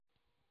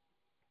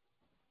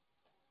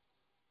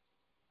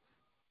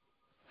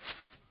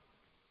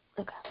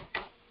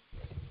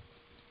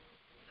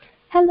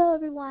Hello,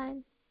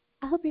 everyone.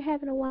 I hope you're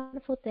having a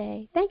wonderful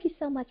day. Thank you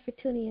so much for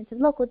tuning in to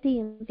local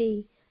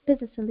DMV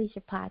Business and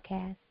Leisure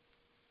Podcast.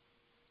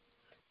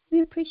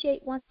 We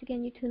appreciate once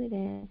again you tuning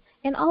in.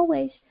 And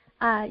always,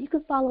 you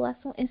can follow us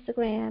on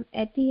Instagram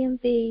at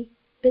DMV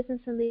Business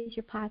and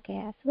Leisure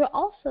Podcast. We're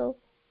also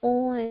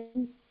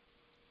on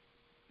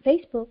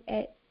Facebook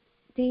at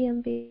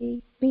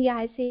DMV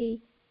BIZ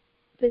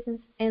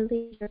Business and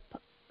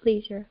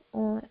Leisure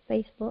on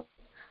Facebook.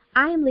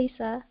 I am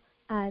Lisa,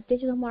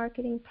 digital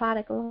marketing,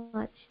 product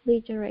launch,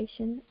 lead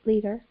generation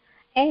leader,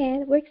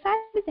 and we're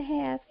excited to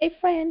have a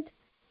friend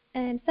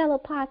and fellow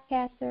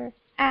podcaster,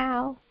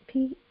 Al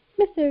P.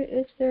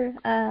 Mr.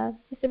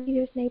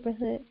 Peter's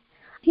neighborhood.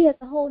 He has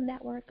a whole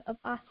network of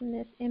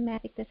awesomeness and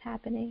magic that's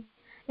happening,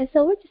 and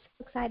so we're just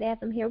so excited to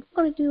have him here.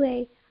 We're going to do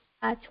a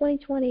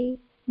 2020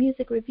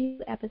 music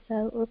review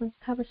episode. We're going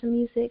to cover some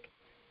music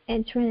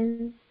and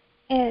trends,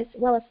 as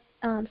well as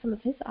some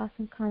of his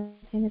awesome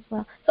content as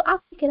well. So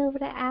I'll kick it over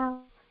to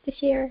Al to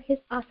share his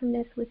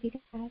awesomeness with you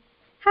guys.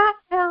 Hi,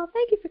 Al.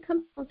 Thank you for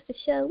coming on to the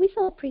show. We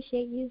so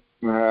appreciate you.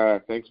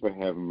 Thanks for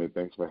having me.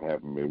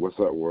 What's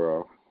up,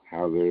 world?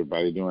 How's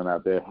everybody doing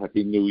out there?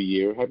 Happy New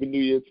Year. Happy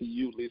New Year to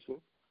you, Lisa.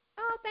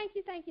 Oh, thank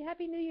you.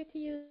 Happy New Year to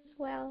you as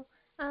well.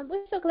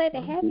 We're so glad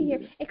to have you here.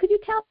 And could you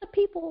tell the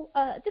people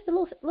just a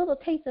little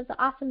taste of the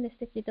awesomeness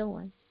that you're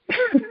doing?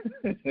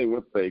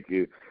 Well, thank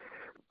you.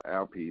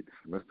 Al Pete,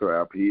 Mr.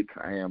 Al Pete.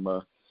 I am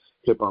a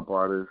hip-hop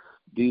artist,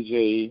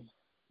 DJ,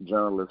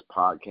 journalist,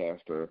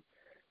 podcaster,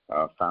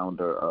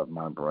 founder of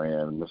my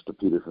brand, Mr.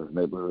 Peterson's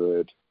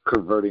Neighborhood,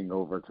 converting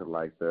over to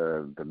like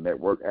the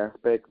network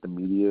aspect, the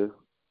media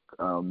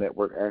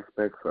network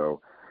aspect.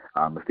 So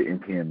it's the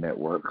NTN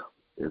network.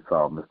 It's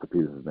all Mr.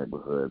 Peterson's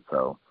Neighborhood.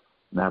 So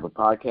I have a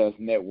podcast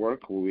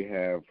network where we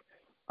have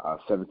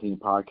 17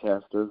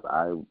 podcasters.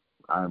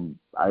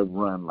 I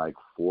run like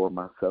 4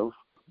 myself.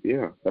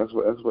 Yeah, that's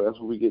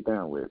what we get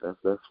down with.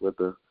 That's what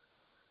the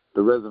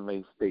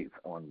resume states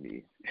on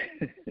me.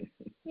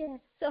 Yeah.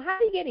 So how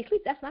do you get any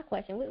sleep? That's my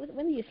question.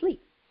 When do you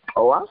sleep?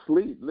 Oh, I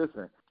sleep.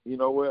 Listen, you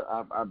know what?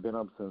 I've been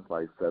up since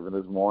like 7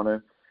 this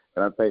morning,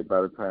 and I think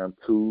by the time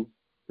 2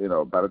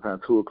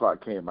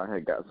 o'clock came, I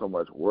had got so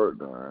much work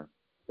done.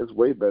 It's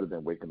way better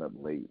than waking up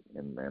late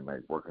and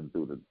like working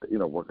until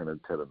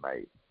the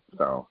night.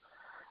 So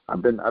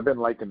I've been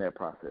liking that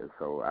process.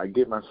 So I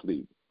get my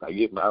sleep.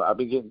 I've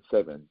been getting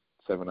 7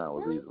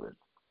 hours easily.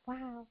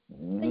 Wow.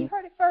 Mm-hmm. So you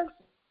heard it first.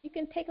 You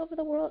can take over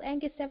the world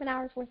and get 7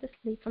 hours worth of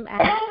sleep from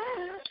Al.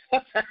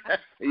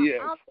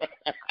 Yes.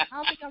 I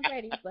don't think I'm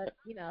ready, but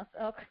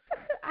so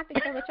I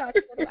think I'm gonna try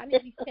to. I need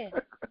at least 10.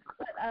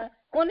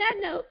 But on that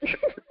note,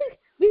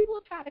 we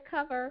will try to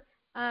cover.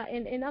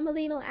 And I'm gonna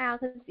lean on Al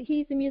because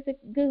he's the music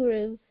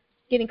guru,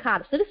 getting caught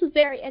up. So this was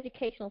very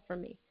educational for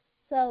me.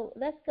 So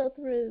let's go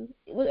through.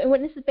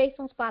 When this is based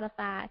on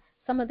Spotify,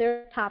 some of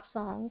their top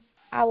songs.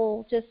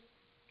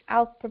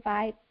 I'll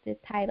provide the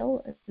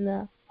title and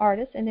the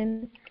artist, and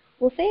then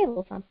we'll say a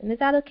little something. Is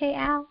that okay,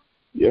 Al?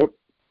 Yep.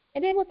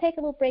 And then we'll take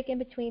a little break in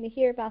between to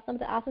hear about some of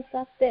the awesome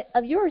stuff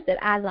of yours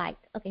that I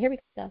liked. Okay, here we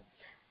go.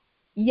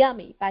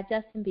 Yummy by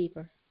Justin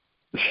Bieber.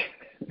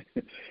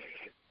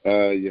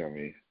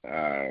 Yummy.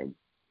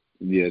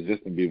 Yeah,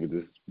 Justin Bieber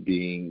just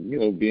being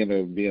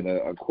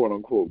a quote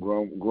unquote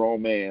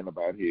grown man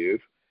about his.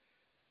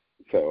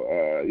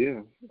 So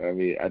yeah, I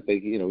mean, I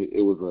think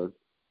it was a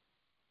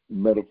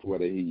metaphor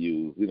that he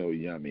used.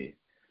 Yummy.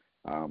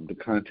 The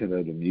content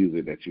of the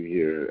music that you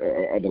hear,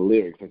 or the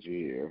lyrics that you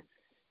hear,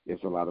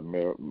 it's a lot of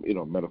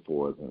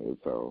metaphors in it.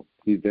 So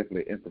he's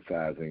definitely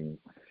emphasizing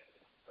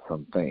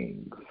some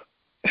things.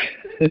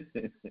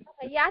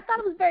 Yeah, I thought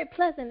it was very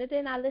pleasant, and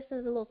then I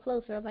listened a little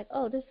closer. I'm like,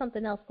 oh, there's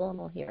something else going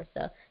on here.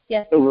 So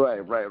yes.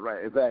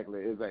 Right.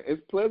 Exactly.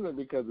 It's pleasant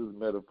because it's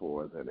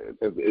metaphors and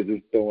it's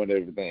just throwing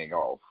everything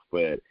off.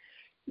 But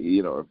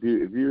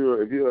if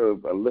you're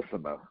a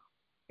listener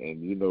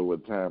and you know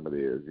what time it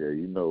is, yeah,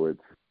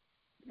 it's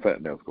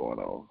something else going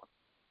on.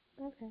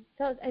 Okay.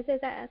 So is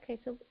that okay?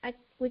 So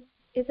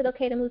is it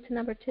okay to move to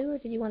number 2, or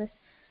do you want to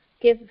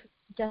give?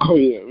 Justin? Oh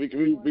yeah, we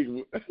can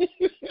Okay.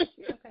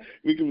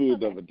 We can move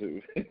number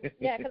 2.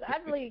 Yeah, because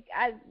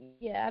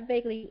I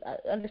vaguely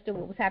understood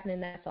what was happening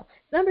in that song.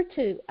 Number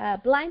 2,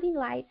 Blinding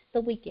Lights,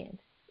 The Weeknd.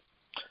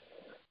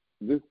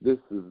 This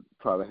is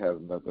probably has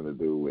nothing to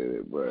do with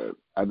it, but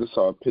I just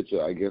saw a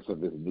picture, I guess,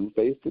 of his new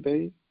face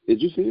today.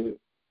 Did you see it?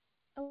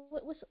 Oh,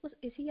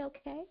 is he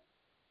okay?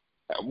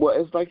 Well,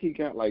 it's like he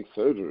got like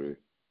surgery.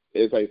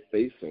 It's like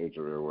face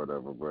surgery or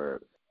whatever,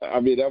 but I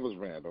mean, that was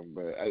random,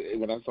 but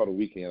when I saw The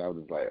Weeknd, I was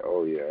just like,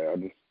 oh, yeah, I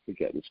just look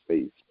at his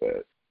face.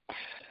 But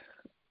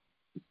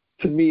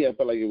to me, I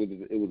felt like it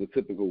was a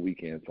typical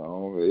Weeknd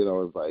song.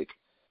 It's like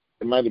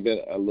it might have been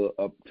a little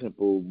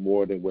up-tempo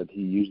more than what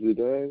he usually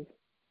does,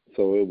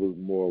 so it was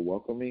more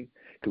welcoming.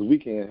 Because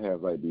Weeknd has,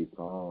 like, these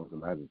songs,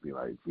 and I just be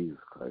like, Jesus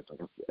Christ,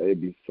 like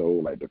it'd be so,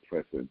 like,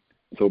 depressing.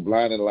 So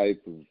Blinding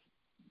Lights is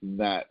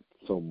not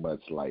so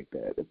much like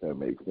that, if that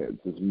makes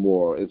sense. It's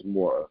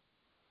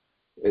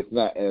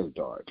not as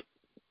dark.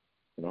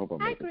 And I hope I'm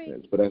making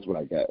sense. But that's what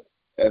I got.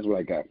 That's what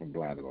I got from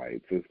Blinding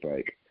Lights. It's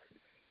like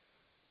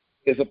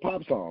It's a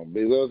pop song.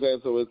 You know what I'm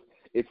saying? So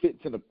it fits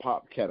in the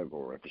pop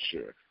category for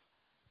sure.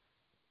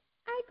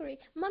 I agree.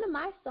 One of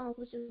my songs,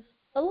 which is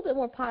a little bit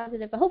more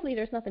positive, but hopefully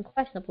there's nothing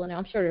questionable in it.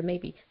 I'm sure there may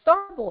be.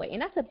 Starboy,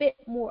 and that's a bit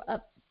more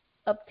up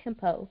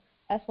tempo.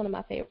 That's one of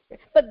my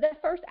favorites. But the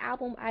first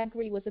album, I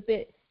agree, was a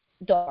bit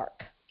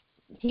dark.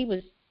 He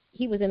was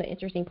in an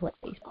interesting place.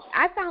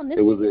 I found this.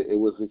 It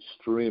was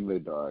extremely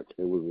dark.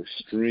 It was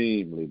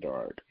extremely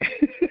dark.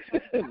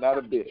 Not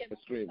a bit,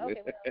 extremely.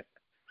 Okay,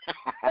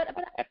 well,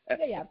 but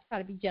yeah, I'm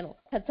trying to be gentle.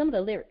 Because some of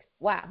the lyrics,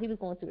 wow, he was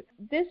going through it.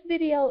 This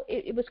video,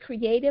 it was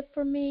creative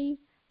for me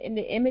in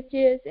the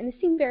images, and it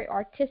seemed very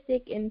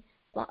artistic and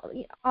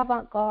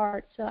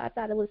avant-garde. So I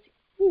thought it was,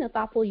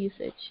 thoughtful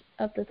usage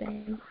of the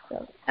thing.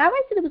 So I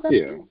liked it. It was up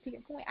to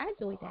your point. I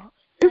enjoyed that.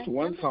 There's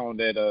one song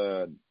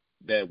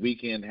that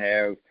Weeknd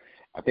has.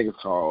 I think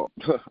it's called.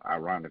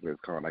 Ironically,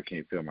 it's called "I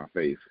Can't Feel My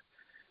Face."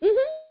 Mhm.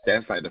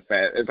 That's like the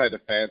fast. It's like the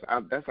fast.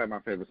 That's like my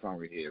favorite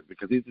song of his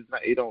because he's just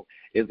not. It don't.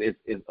 It's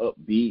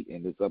upbeat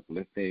and it's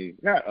uplifting.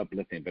 Not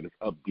uplifting, but it's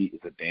upbeat.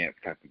 It's a dance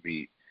type of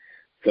beat.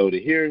 So to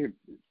hear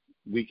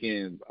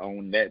Weeknd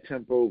on that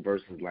tempo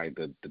versus like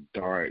the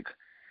dark,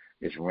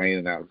 it's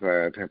raining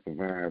outside type of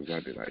vibes,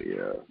 I'd be like,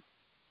 yeah.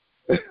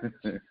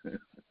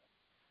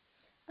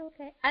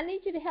 Okay. I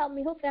need you to help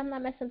me. Hopefully I'm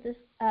not messing this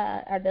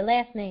or the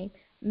last name.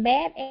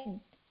 Mad at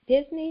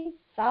Disney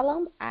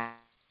Solemn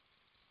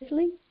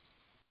Isley.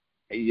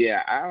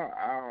 Yeah,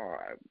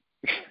 I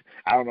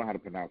don't know how to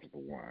pronounce it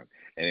for one,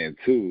 and then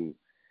two,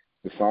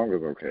 the song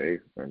is okay.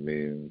 I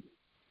mean,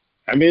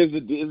 it's a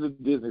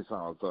Disney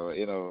song, so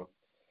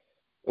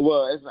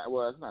well, it's not.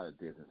 Well, it's not a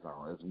Disney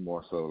song. It's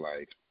more so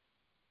like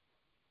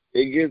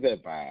it gives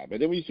that vibe.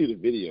 And then when you see the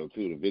video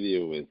too, the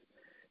video is,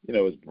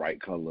 it's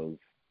bright colors,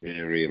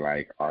 very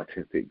like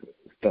artistic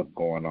stuff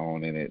going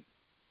on in it.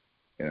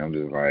 And I'm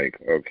just like,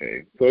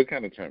 okay. So it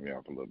kind of turned me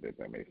off a little bit, if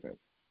that makes sense.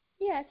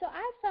 Yeah, so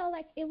I felt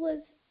like it was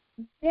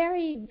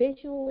very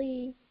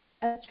visually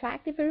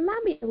attractive. It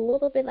reminded me a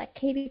little bit like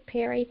Katy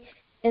Perry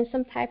and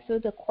some types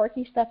of the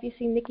quirky stuff you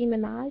see Nicki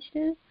Minaj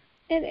do.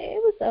 And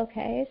it was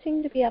okay. It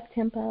seemed to be up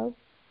tempo.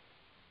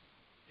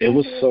 It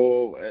was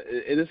so.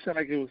 It just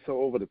sounded like it was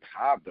so over the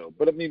top, though.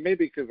 But I mean,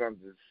 maybe because I'm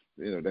just,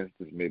 that's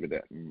just maybe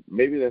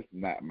that's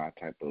not my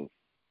type of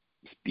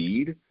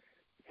speed.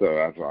 So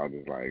that's why I was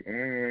just like,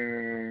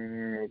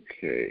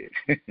 okay.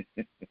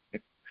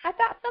 I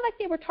felt like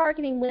they were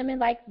targeting women.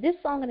 Like this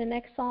song and the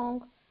next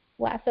song,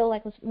 I feel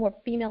like was more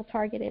female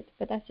targeted,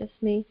 but that's just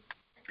me.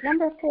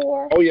 Number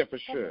 4. Oh yeah, for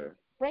sure.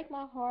 Break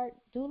My Heart,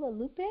 Dula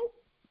Lupe.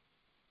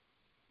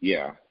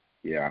 Yeah.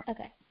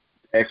 Okay.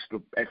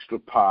 Extra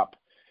pop.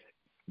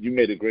 You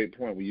made a great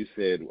point when you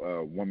said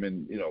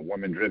woman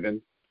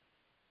driven.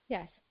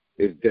 Yes.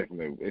 It's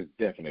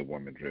definitely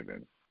woman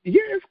driven.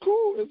 Yeah, it's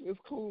cool. It's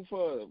cool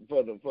for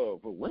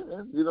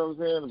women. You know what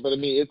I'm saying? But I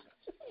mean,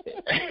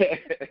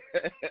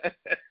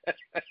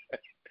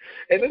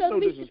 and there's no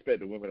disrespect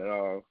to women at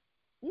all.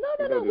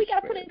 No. We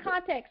gotta put it in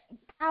context.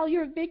 Al,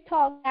 you're a big,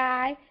 tall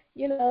guy.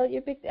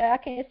 You're big. I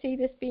can't see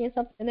this being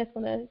something that's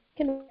gonna.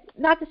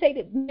 Not to say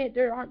that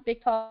there aren't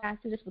big, tall guys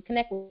who just would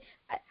connect with.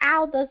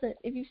 Al doesn't.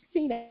 If you've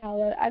seen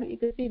Al, you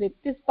can see that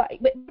this fight.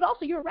 But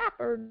also you're a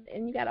rapper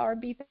and you got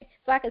R&B,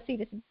 so I can see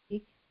this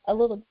be a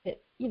little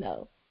bit,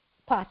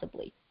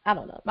 possibly. I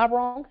don't know. Am I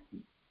wrong?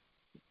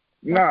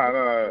 No.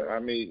 I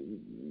mean,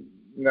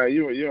 no.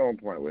 You're on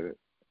point with it.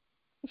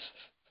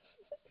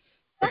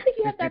 I think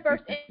you have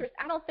diverse interests.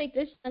 I don't think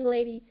this young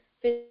lady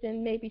fits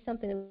in maybe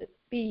something that would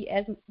be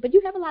as, but you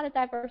have a lot of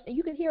diverse, and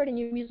you can hear it in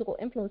your musical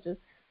influences.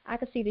 I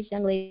can see this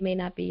young lady may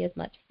not be as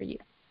much for you.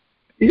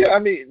 Yeah, I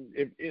mean,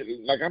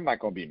 I'm not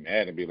gonna be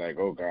mad and be like,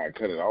 oh God,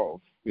 cut it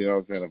off. You know what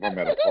I'm saying? If I'm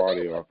at a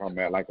party or if I'm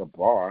at like a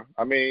bar,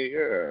 I mean,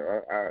 yeah,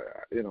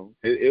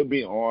 it'll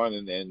be on,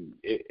 and then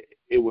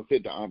it will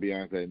fit the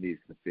ambiance that it needs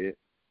to fit.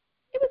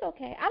 It was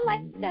okay. I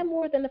liked that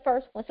more than the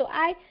first one. So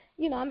I'm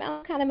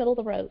kind of middle of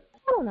the road. I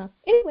don't know.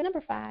 Anyway,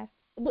 number 5.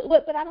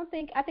 But I don't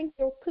think, I think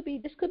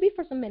this could be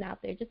for some men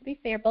out there. Just to be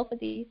fair, both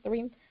of these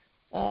 3,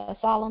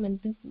 Solemn and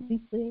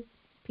Deeply,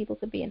 people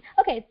could be in.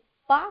 Okay,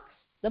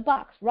 The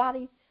Box,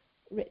 Roddy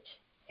Ricch.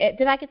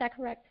 Did I get that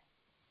correct?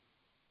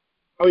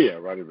 Oh yeah,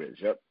 Roddy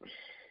Ricch. Yep.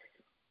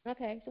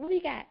 Okay, so what do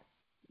you got?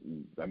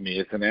 I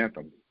mean, it's an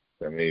anthem.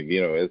 I mean,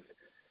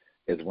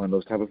 it's one of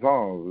those type of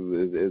songs.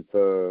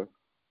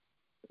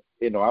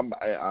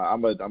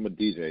 I'm a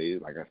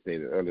DJ, like I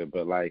stated earlier,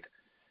 but like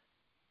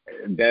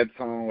that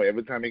song,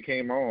 every time it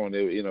came on,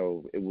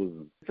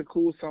 it's a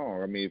cool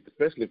song. I mean,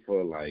 especially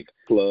for like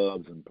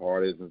clubs and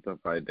parties and stuff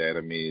like that.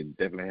 I mean, it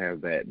definitely has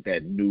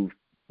that new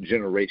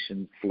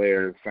generation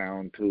flair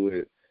sound to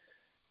it.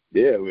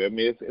 Yeah, I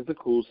mean, it's a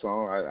cool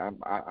song.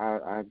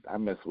 I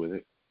mess with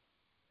it.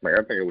 Like,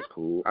 I think it was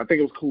cool. I think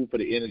it was cool for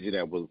the energy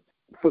that was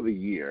for the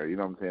year. You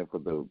know what I'm saying? For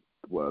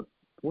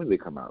when did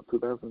it come out?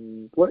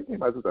 2000? What, it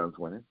came out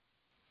 2020.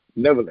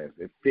 Nevertheless,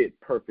 it fit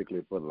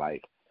perfectly for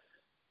like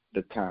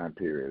the time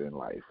period in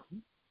life.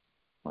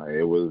 Like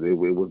it was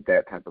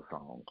that type of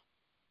song.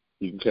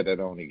 You can cut that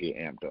on and get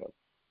amped up.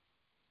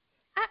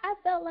 I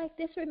felt like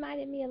this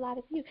reminded me a lot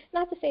of you.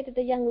 Not to say that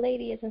the young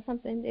lady isn't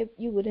something that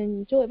you would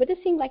enjoy, but it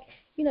seemed like,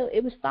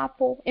 it was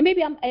thoughtful. And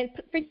maybe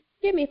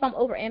forgive me if I'm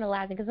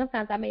overanalyzing, because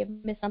sometimes I may have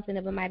missed something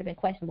that might have been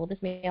questionable.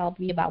 This may all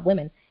be about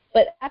women.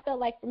 But I felt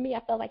like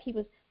he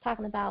was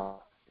talking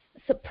about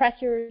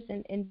suppressors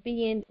and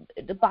being,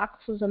 the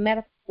box was a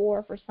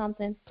metaphor for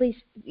something. Please,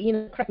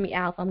 correct me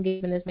out if I'm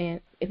giving this man,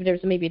 if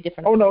there's maybe a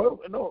different. Oh,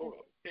 no.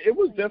 It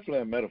was definitely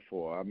a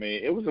metaphor. I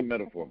mean, it was a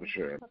metaphor for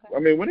sure. Okay. I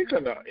mean, when it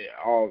comes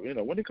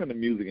to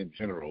music in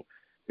general,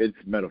 it's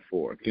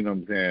metaphoric. You know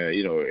what I'm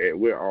saying?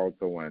 We're all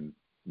throwing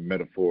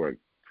metaphoric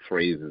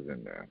phrases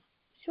in there.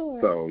 Sure.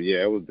 So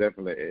yeah, it was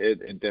definitely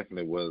it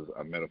definitely was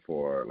a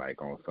metaphor,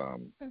 like on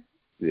some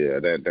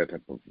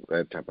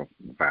that type of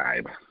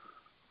vibe.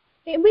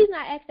 The reason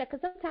I asked that,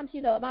 because sometimes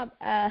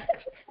my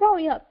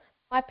growing up,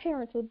 my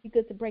parents would be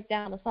good to break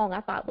down a song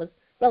I thought was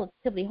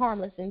relatively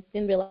harmless and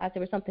didn't realize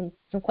there was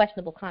some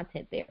questionable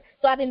content there.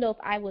 So I didn't know if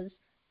I was,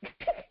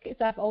 because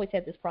I've always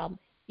had this problem,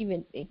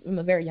 even from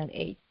a very young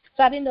age.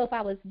 So I didn't know if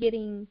I was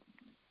getting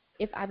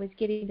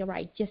the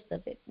right gist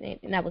of it,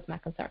 and that was my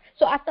concern.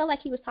 So I felt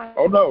like he was talking.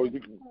 Oh no! Okay,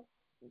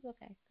 go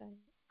ahead.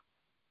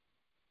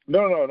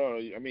 No.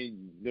 I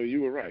mean, no,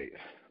 you were right.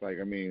 Like,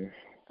 I mean.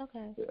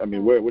 Okay. I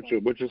mean, what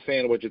you're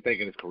saying and what you're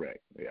thinking is correct.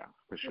 Yeah,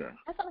 for sure.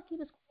 I felt like he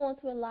was going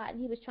through a lot,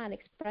 and he was trying to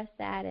express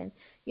that, and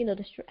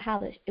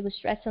how it was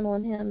stressing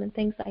on him and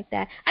things like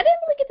that. I didn't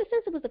really get the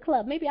sense it was a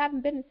club. Maybe I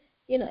haven't been,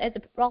 as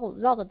a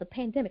result of the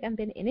pandemic, I haven't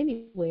been in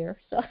anywhere,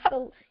 so I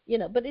don't,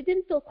 But it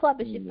didn't feel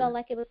clubbish. It felt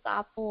like it was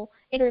thoughtful.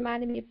 It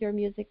reminded me of your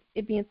music,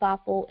 it being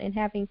thoughtful and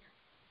having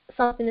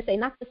something to say.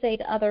 Not to say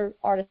the other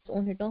artists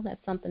on here don't have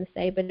something to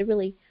say, but it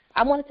really,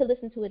 I wanted to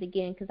listen to it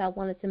again because I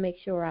wanted to make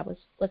sure I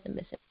wasn't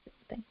missing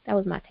anything. That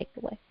was my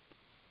takeaway.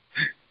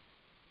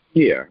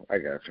 Yeah, I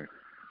got you.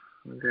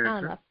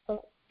 I don't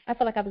know. I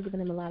feel like I was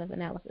giving him a lot of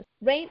analysis.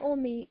 Rain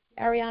on Me,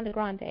 Ariana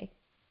Grande.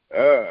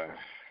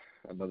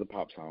 Another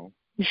pop song.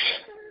 Is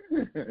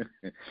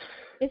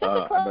this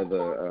a club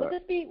song?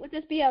 Would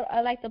this be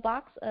a like the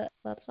box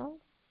club song?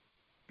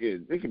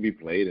 It could be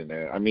played in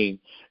there. I mean,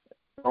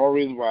 the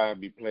only reason why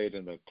it'd be played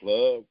in the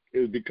club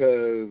is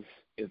because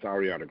it's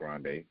Ariana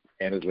Grande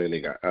and it's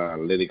Lady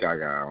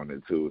Gaga on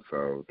it too.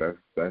 So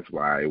that's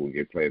why it would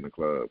get played in the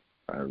club.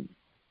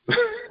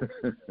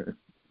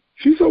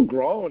 She's so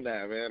grown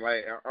now, man.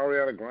 Like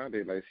Ariana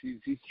Grande, like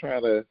she's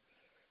trying to,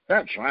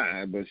 not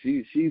trying, but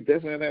she's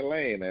definitely in that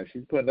lane now.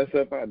 She's putting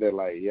herself out there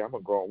like, yeah, I'm a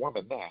grown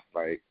woman now.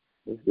 Like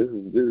this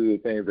is the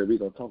things that we're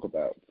gonna talk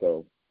about.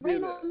 So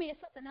Rain on Me is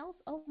something else.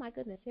 Oh my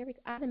goodness,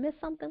 I done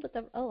missed something with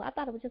the. Oh, I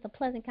thought it was just a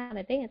pleasant kind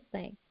of dance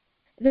thing.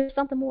 Is there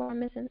something more I'm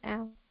missing,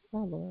 Al?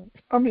 Oh Lord.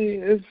 I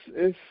mean,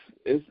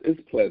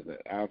 it's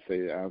pleasant. I'll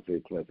say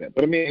pleasant.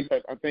 But I mean,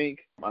 I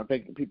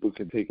think people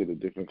can take it a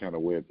different kind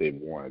of way if they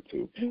wanted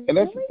to. And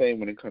that's the thing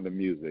when it comes to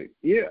music.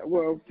 Yeah.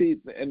 Well, see,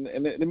 and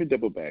let me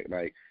double back.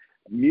 Like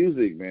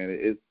music,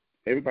 man,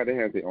 everybody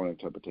has their own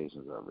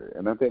interpretations of it,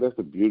 and I think that's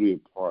the beauty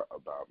part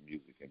about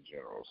music in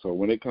general. So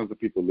when it comes to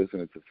people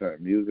listening to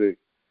certain music,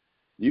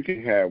 we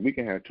can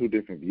have two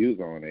different views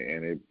on it,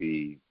 and it'd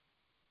be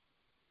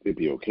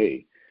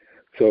okay.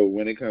 So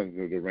when it comes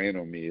to the Rain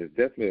on Me, it's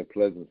definitely a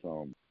pleasant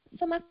song.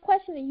 So my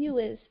question to you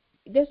is,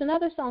 there's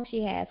another song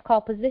she has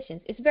called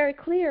Positions. It's very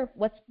clear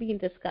what's being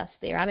discussed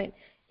there. I mean,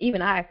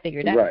 even I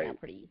figured that out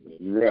pretty easily.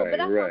 Right,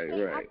 I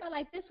right. felt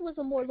like this was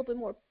a little bit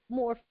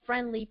more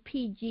friendly,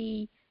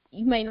 PG.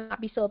 You may not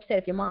be so upset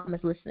if your mom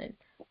is listening.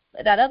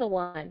 That other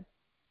one,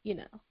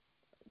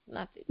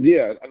 not.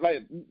 Yeah,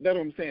 like that's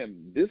what I'm saying.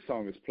 This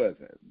song is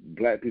pleasant.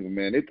 Black people,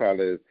 man, they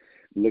probably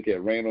look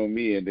at Rain on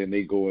Me and then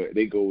they go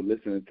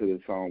listening to the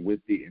song with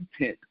the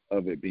intent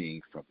of it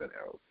being something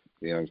else.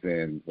 You know what I'm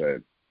saying?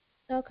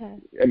 But okay.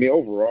 I mean,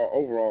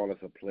 overall,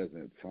 it's a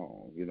pleasant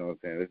song. You know what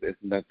I'm saying? It's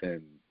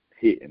nothing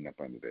hitting up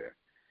under there.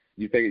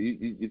 You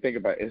think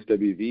about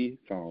SWV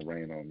song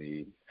Rain on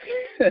Me.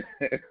 That's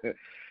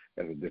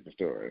a different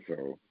story.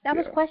 So that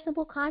was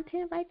questionable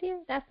content right there.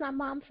 That's not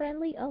mom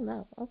friendly. Oh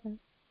no. Okay.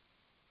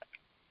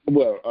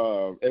 Well,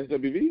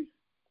 SWV.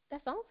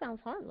 That song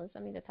sounds harmless. I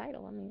mean, the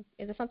title. I mean,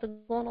 is there something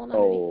going on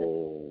underneath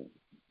it?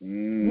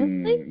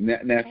 Really?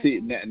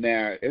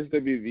 Now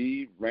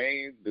SWV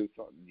Rain. We ain't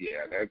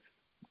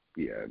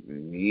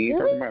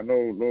talking about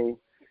no.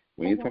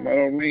 We ain't talking about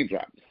no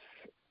raindrops.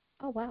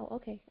 Oh wow.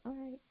 Okay.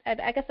 All right.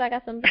 I guess I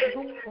got some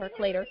homework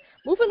later.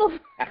 Moving on.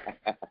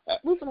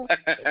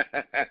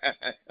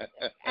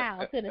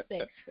 Ow, goodness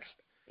sakes.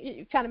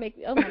 You're trying to make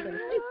me. Oh my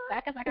goodness.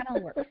 I guess I got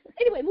homework.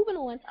 Anyway, moving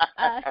on.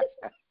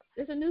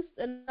 There's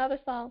another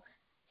song.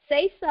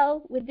 Say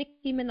So with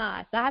Nicki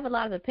Minaj. So I have a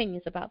lot of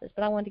opinions about this,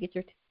 but I wanted to get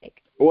your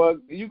take. Well,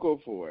 you go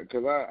for it,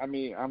 because I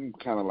mean, I'm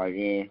kind of like,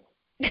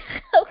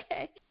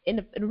 Okay. In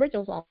the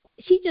original song,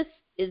 she just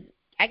is,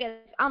 I guess,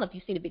 I don't know if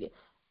you've seen the video.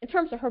 In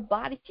terms of her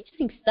body, she just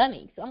seems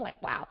stunning. So I'm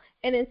like, wow.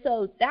 And then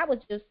so that was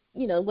just,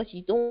 what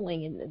she's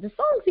doing. And the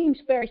song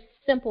seems very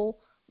simple.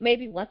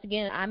 Maybe, once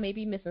again, I may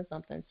be missing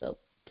something. So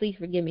please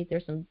forgive me if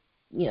there's some,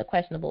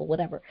 questionable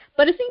whatever.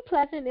 But it seemed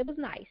pleasant. It was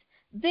nice.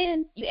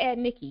 Then you add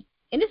Nicki.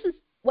 And this is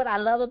what I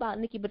love about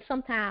Nicki, but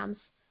sometimes,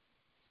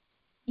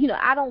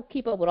 I don't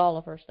keep up with all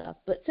of her stuff.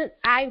 But since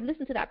I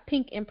listened to that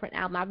Pink Imprint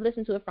album, I've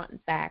listened to it front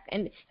and back,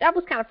 and that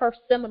was kind of her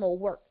seminal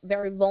work,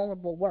 very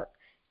vulnerable work.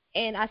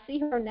 And I see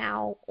her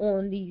now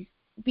on these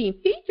being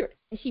featured,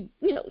 and she's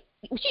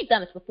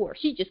done this before.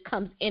 She just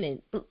comes in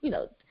and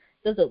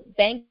does a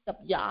banged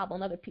up job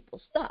on other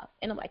people's stuff,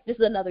 and I'm like, this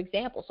is another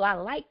example. So I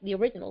like the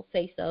original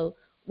Say So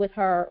with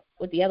her,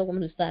 with the other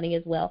woman who's stunning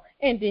as well,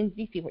 and then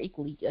these people are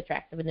equally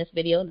attractive in this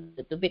video.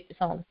 The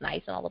song is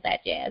nice and all of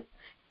that jazz,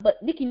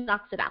 but Nicki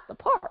knocks it out the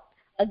park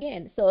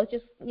again. So it's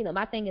just,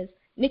 my thing is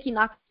Nicki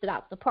knocks it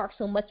out the park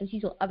so much when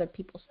she's on other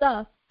people's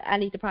stuff. I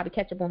need to probably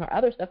catch up on her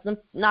other stuff.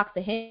 Knocks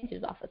the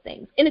hinges off of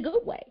things in a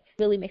good way.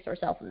 Really makes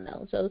herself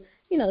known. So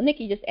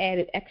Nicki just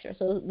added extra.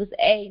 So it was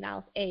A, now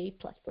it's A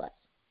plus plus.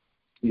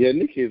 Yeah,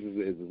 Nicki is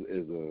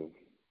a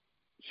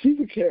she's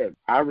a character.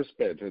 I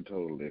respect her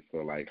totally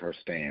for like her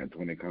stance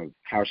when it comes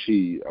how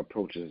she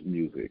approaches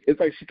music. It's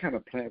like she kind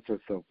of plants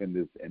herself in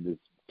this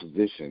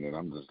position, and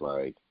I'm just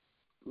like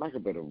a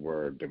better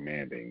word,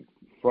 demanding,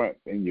 front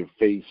in your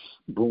face,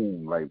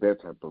 boom, like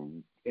that type of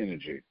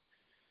energy.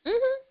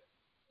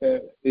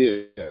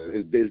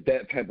 It's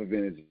that type of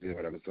energy or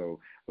whatever. So,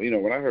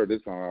 when I heard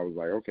this song, I was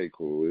like, okay,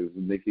 cool. Is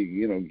Nicki,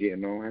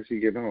 getting on? How's she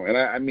getting on? And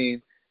I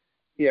mean,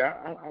 yeah,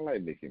 I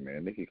like Nicki,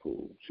 man. Nicki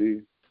cool.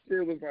 She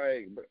still was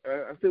like,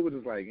 I still was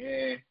just like,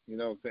 you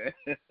know what I'm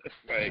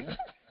saying? Like,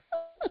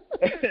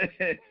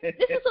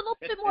 this is a little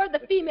bit more of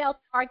the female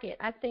target,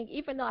 I think,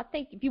 even though I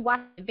think if you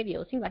watch the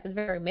video, it seems like it's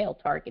very male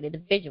targeted, the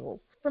visuals.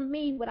 For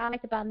me, what I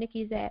like about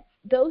Nicki is that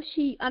though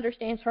she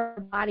understands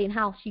her body and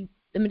how she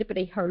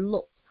manipulates her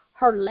look,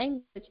 her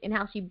language and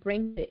how she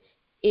brings it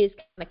is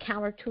kind of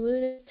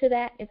counterintuitive to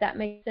that, if that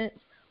makes sense.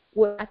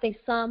 Where I think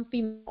some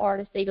female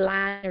artists, they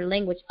line their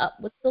language up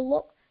with the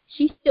look.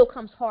 She still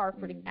comes hard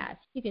for the guys.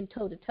 She can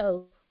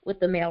toe-to-toe with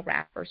the male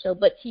rapper. So,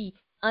 but she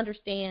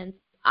understands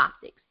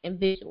optics and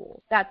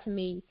visuals. That, to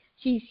me,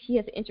 she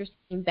has an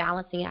interesting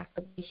balancing act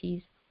the way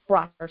she's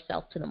brought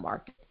herself to the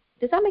market.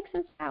 Does that make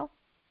sense, Al?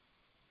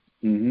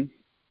 Makes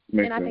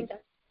sense.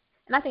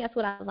 I think that's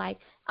what I like.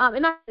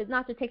 And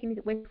not to take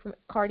anything away from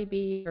Cardi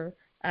B or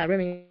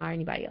Remy or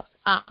anybody else,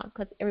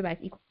 because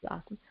everybody's equally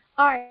awesome.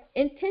 All right,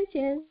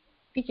 Intentions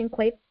featuring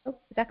Quavo.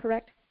 Is that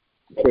correct?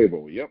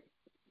 Quavo, yep.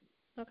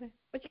 Okay,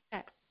 what you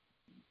got?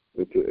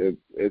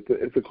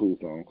 It's a cool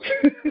song.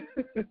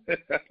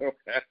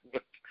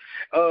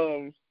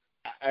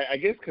 I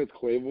guess because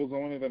Quavo's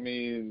on it. I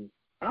mean,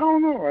 I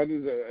don't know. It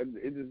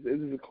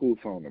is a cool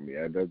song to me.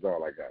 That's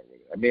all I got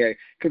with it. I mean,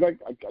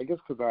 I guess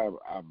because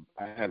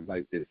I have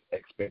like this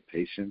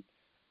expectation.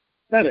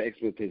 Not an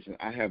expectation.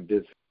 I have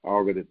this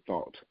already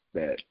thought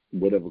that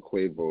whatever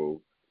Quavo,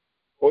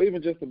 or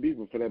even Justin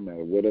Bieber for that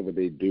matter, whatever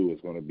they do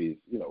is going to be,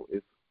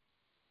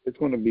 it's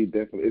going to be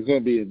definitely, it's going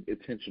to be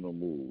intentional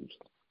moves.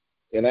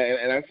 And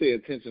I say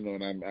intentional,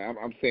 and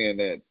I'm saying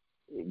that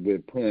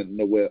with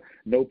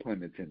no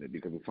pun intended,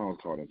 because the song's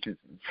called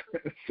Intentions.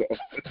 So,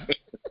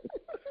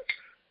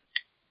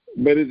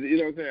 but it's,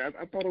 what I'm saying,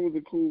 I thought it was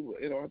a cool,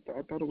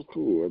 I thought it was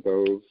cool. I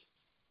thought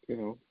it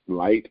was,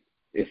 light,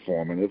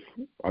 informative.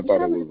 I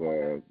thought it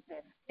was.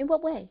 In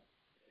what way?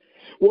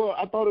 Well,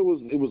 I thought it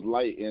was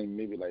light and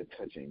maybe like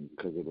touching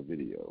because of the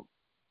video.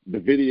 The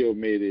video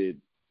made it.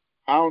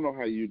 I don't know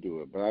how you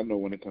do it, but I know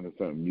when it comes to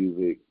certain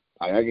music,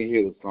 I can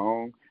hear the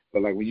song,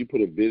 but like when you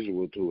put a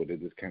visual to it,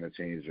 it just kind of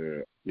changes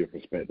your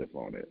perspective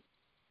on it.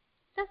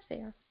 That's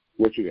fair.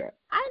 What you got?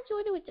 I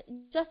enjoyed it with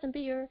Justin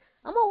Bieber.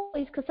 I'm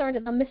always concerned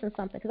that I'm missing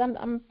something because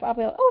I'm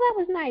probably like, oh, that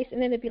was nice,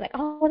 and then it'd be like,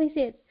 oh, what he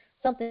said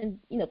something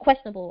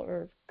questionable,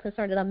 or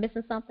concerned that I'm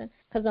missing something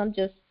because I'm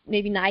just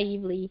maybe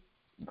naively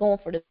going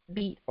for the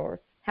beat or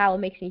how it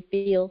makes me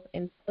feel.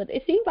 But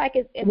it seems like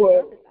it's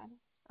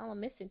I'm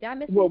missing. Did I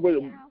miss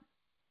anything?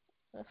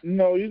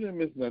 No, you didn't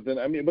miss nothing.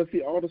 I mean, but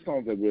see, all the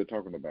songs that we're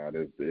talking about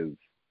is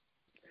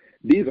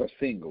these are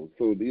singles,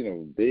 so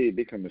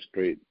they coming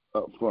straight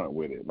up front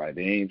with it. Like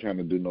they ain't trying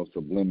to do no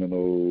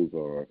subliminals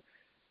or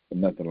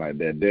nothing like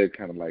that. They're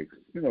kind of like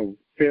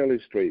fairly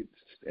straight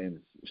and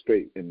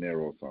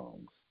narrow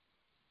songs.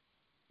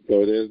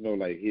 So there's no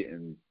like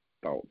hidden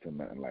thoughts or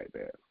nothing like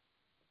that.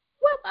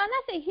 Well, when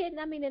I say hidden,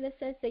 I mean in the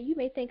sense that you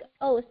may think,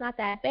 oh, it's not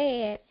that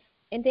bad,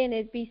 and then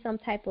it'd be some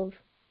type of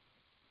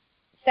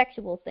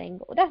sexual thing.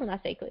 Well, that's when I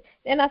say good.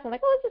 Then I'm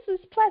like, oh, this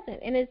is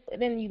pleasant. And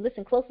then you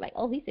listen close, like,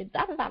 oh, he said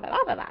da da da da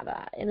da da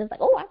da, and it's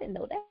like, oh, I didn't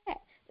know that.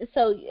 And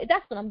so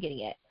that's what I'm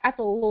getting at. I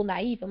feel a little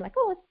naive. I'm like,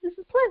 oh, this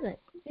is pleasant.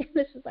 And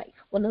it's just like,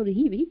 well, no,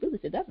 he really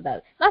said da da da.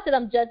 Not that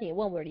I'm judging it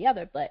one way or the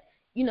other, but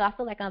I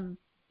feel like I'm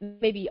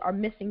maybe are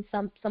missing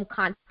some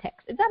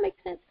context. Does that make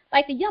sense?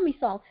 Like the Yummy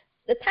song.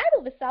 The title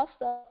of itself,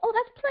 so, oh,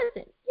 that's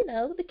pleasant.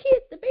 The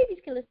kids, the babies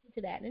can listen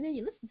to that, and then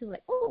you listen to it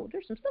like, oh,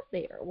 there's some stuff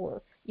there,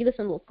 or you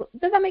listen a little.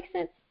 Does that make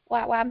sense?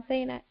 Why I'm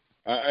saying that?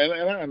 And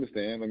I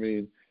understand. I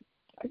mean,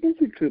 I guess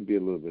it could be a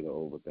little bit of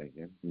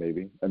overthinking,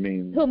 maybe. I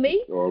mean, who,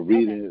 me? Or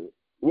reading.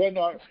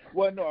 Okay.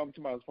 Well, no, I'm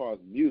talking about as far as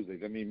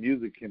music. I mean,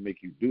 music can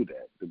make you do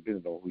that,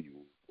 depending on who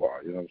you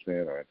are. You know what I'm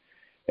saying,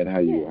 and how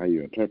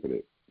you interpret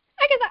it.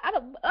 I guess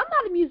I'm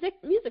not music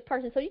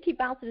person, so you keep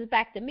bouncing it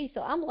back to me.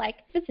 So I'm like,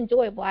 if it's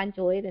enjoyable, I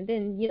enjoy it, and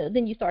then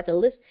then you start to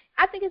listen.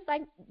 I think it's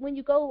like when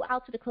you go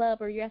out to the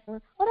club or you're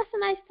asking, oh, that's a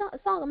nice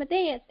song, I'm gonna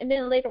dance, and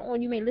then later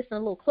on you may listen a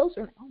little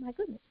closer, like, oh my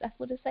goodness, that's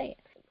what it's saying.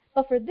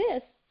 But for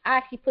this, I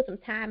actually put some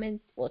time in,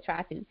 well,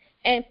 try to,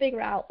 and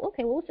figure out,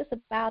 okay, well, what's this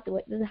about?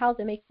 How's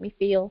it make me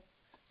feel?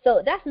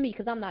 So that's me,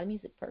 because I'm not a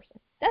music person.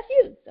 That's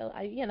you. So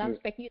I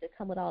expect you to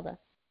come with all the.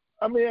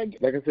 I mean,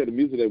 like I said, the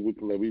music that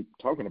we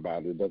talking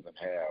about, it doesn't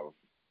have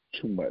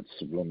too much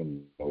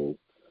subliminal,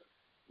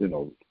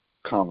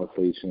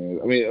 conversation.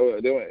 I mean,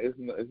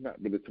 it's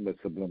not really too much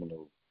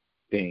subliminal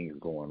things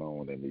going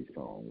on in these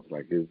songs.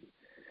 Like it's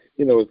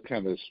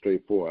kind of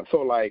straightforward.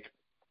 So like,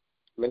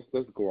 let's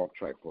go off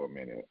track for a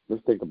minute.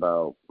 Let's think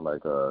about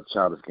like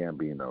Childish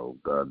Gambino,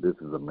 "This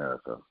Is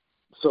America."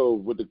 So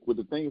with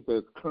the things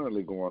that's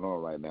currently going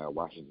on right now,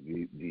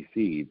 Washington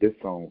D.C., this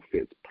song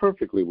fits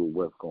perfectly with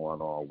what's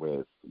going on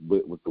with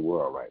the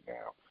world right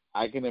now.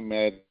 I can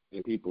imagine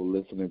people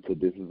listening to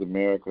 "This Is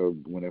America"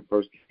 when it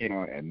first came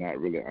out and not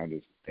really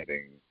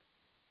understanding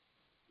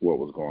what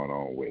was going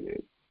on with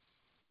it.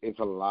 It's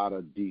a lot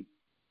of deep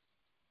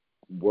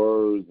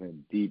words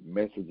and deep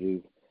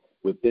messages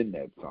within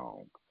that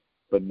song.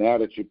 But now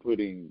that you're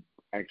putting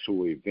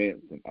actual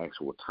events and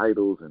actual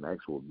titles and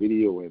actual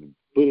video and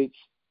footage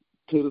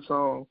to the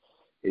song,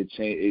 it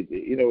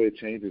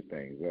changes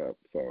things up.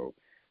 So,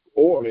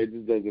 or it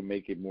just doesn't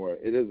make it more.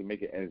 It doesn't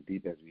make it as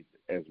deep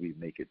as we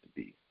make it to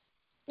be.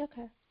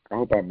 Okay. I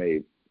hope I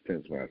made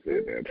sense when I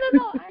said that.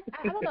 No,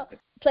 I don't know.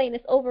 Playing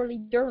this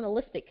overly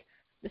journalistic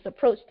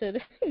approach to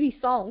these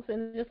songs,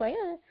 and just like,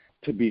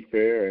 To be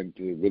fair and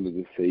to really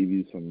just save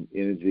you some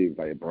energy,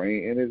 like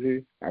brain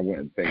energy, I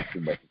wouldn't think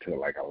too much until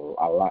like a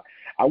lot.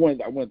 I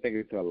wouldn't think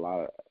until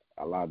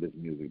a lot of this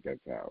music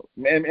that's out.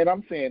 And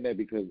I'm saying that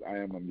because I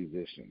am a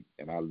musician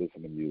and I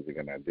listen to music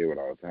and I do it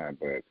all the time,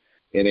 but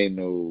it ain't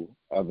no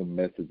other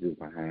messages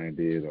behind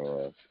it,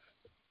 or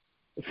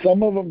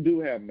some of them do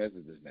have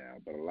messages now,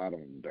 but a lot of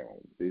them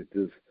don't. It's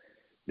just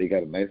they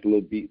got a nice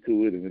little beat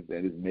to it, and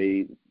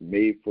it's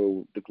made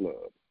for the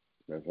club.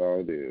 That's all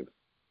it is.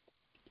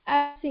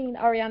 I've seen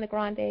Ariana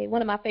Grande,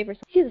 one of my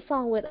favorites. She has a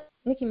song with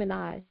Nicki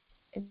Minaj.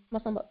 It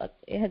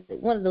has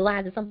one of the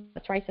lines is something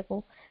about a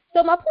tricycle.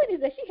 So my point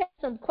is that she has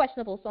some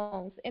questionable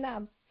songs, and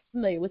I'm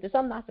familiar with it. So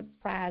I'm not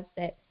surprised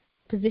that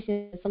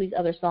positions some of these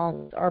other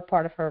songs are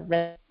part of her,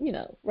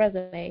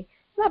 resume.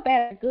 It's not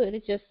bad or good.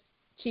 It's just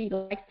she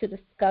likes to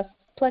discuss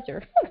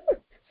pleasure.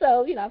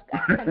 So I've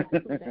kind of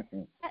that.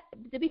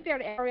 To be fair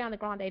to Ariana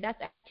Grande,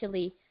 that's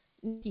actually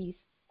Nicki's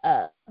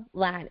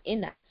line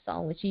in that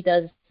song when she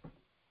does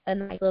a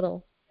nice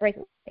little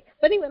breakaway.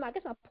 But anyway, I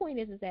guess my point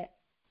is that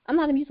I'm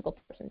not a musical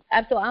person.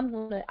 So I'm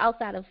going to,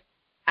 outside of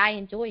I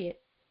enjoy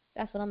it,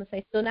 that's what I'm going to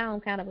say. So now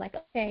I'm kind of like,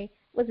 okay,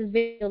 what does this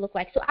video look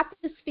like? So after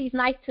this feeds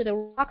nice to the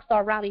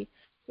Rockstar Roddy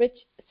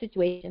Ricch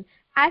situation,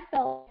 I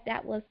felt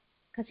that was,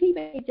 because he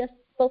made just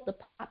both the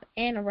pop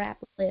and a rap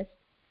list,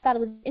 I thought it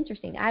was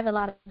interesting. I have a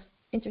lot of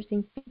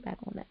interesting feedback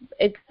on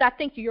that. I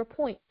think to your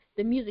point,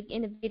 the music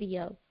in the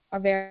video are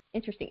very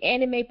interesting.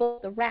 And it made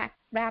both the rap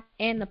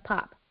and the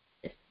pop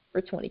for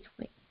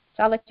 2020.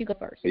 So I'll let you go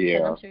first.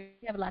 Yeah. I'm sure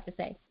you have a lot to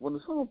say. When the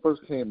song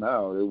first came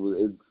out,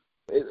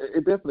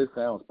 it definitely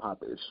sounds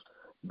popish,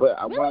 but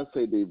I want to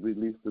say they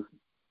released this.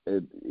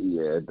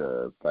 It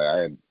does.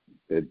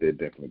 It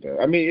definitely does.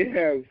 I mean, it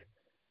has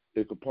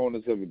the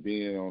components of it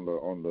being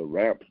on the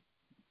rap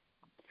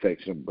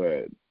section,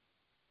 but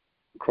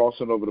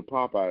crossing over the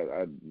pop,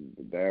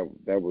 that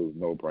was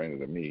no brainer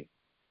to me.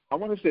 I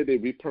want to say they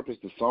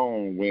repurposed the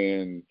song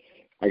when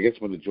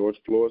the George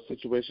Floyd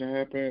situation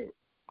happened.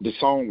 The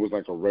song was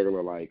like a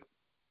regular like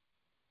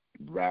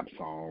rap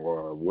song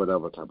or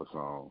whatever type of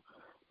song,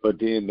 but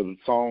then the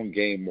song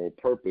gained more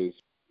purpose,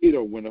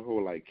 when the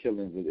whole like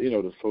killings,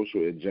 the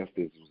social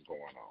injustice was going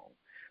on.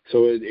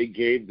 So it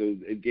gave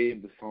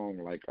the song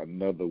like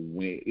another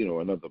wing,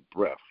 another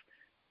breath.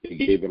 It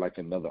gave it like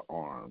another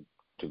arm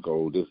to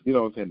go, just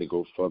to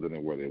go further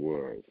than what it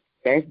was.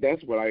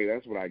 That's what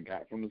I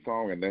got from the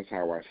song, and that's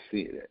how I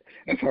see it.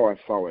 That's how I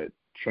saw it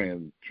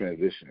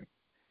transition.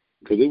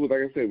 Because it was, like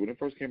I said, when it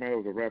first came out, it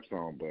was a rap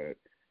song, but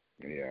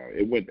yeah,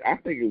 I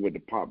think it went to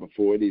pop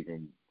before it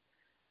even.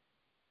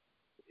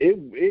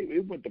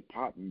 It went to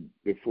pop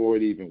before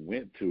it even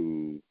went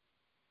to,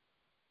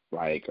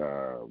 like,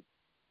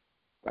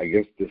 I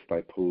guess this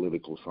like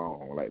political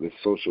song, like this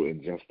social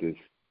injustice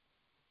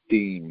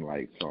theme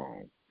like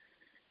song.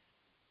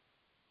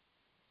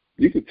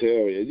 You could tell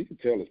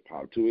it's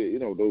pop to it.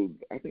 Those,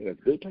 I think that's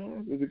Good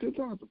Times. Is it Good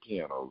Times or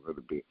Piano?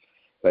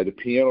 Like the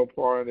piano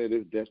part in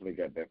it's definitely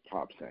got that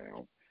pop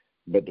sound,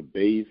 but the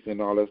bass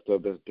and all that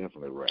stuff, that's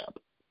definitely rap.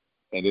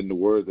 And then the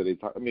words that they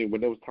talk, when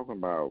they was talking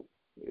about,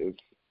 it's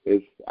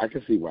I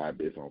can see why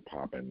it's on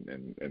pop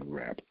and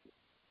rap.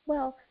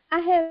 Well, I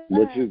have.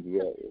 Which is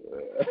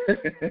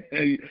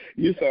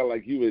you sound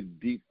like you had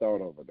deep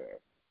thought over there.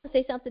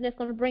 Say something that's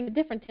going to bring a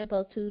different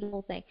tempo to the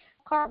whole thing.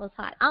 Car was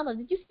hot. I don't know.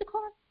 Did you see the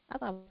car? I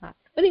thought it was hot.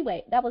 But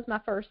anyway, that was my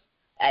first.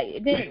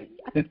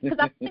 Because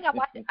I think I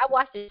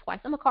watched it twice.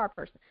 I'm a car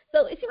person,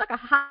 so it seemed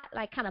like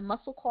like kind of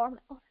muscle car. I'm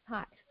like, oh, that's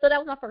hot. So that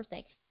was my first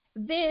thing.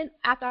 Then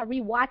after I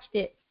rewatched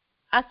it,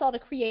 I saw the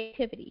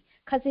creativity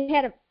because it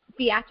had a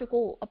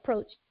theatrical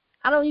approach.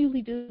 I don't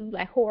usually do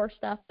like horror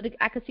stuff, but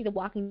I could see the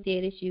Walking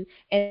Dead issue,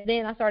 and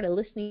then I started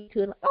listening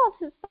to it. Like, oh,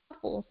 this is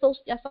thoughtful. So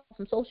I saw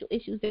some social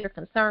issues, their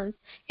concerns,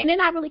 and then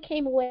I really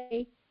came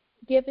away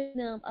giving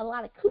them a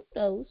lot of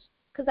kudos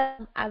because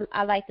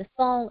I like the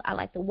song, I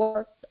like the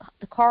work,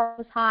 the car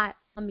was hot,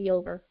 won me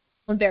over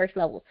on various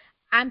levels.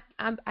 I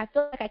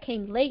feel like I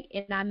came late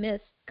and I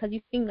missed because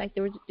you seem like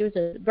there's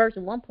a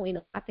version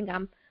 1.0. I think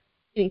I'm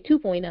doing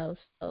 2.0,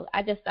 so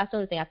that's the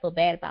only thing I feel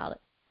bad about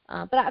it.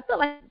 But I feel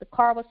like the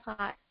car was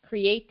hot,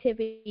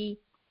 creativity,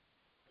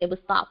 it was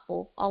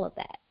thoughtful, all of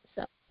that.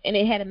 So, and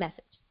it had a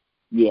message.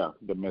 Yeah,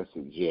 the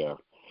message, yeah.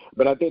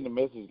 But I think the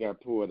message got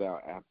pulled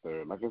out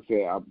after. Like I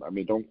said, I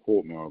mean, don't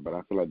quote me on it, but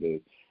I feel like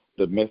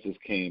the message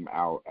came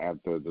out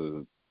after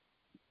the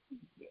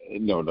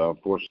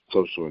unfortunate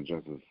social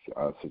injustice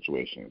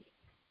situations.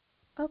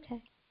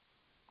 Okay.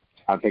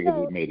 I think it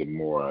So, just made it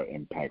more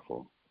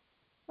impactful.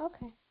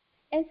 okay.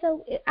 And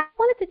so I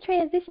wanted to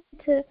transition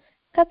to,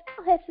 because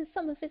Al has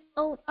some of his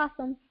own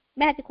awesome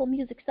magical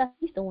music stuff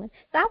he's doing.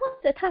 So I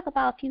wanted to talk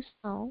about a few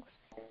songs.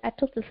 I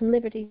took some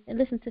liberties and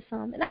listened to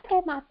some, and I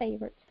had my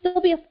favorites.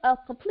 There'll be a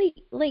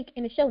complete link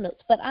in the show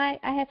notes, but I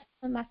have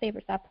some of my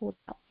favorites I pulled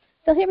out.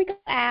 So here we go,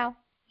 Al.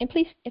 And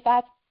please, if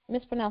I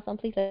mispronounce them,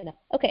 please let me know.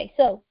 Okay,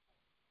 so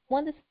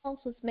one of the songs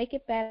was Make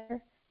It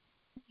Better,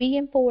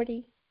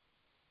 BM40,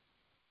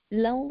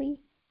 Lonely,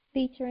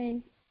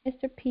 featuring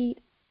Mr. Pete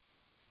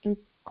and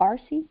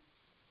Garcia,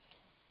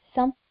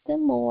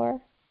 Something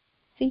More,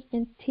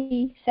 featuring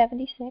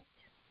T76,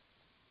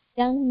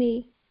 Young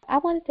Me. I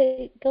wanted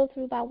to go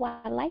through about why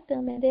I like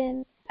them, and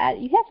then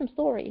you have some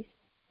stories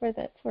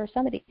for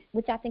some of these,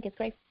 which I think is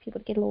great for people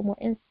to get a little more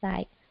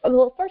insight.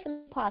 Well, first, let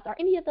me pause. Are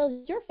any of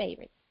those your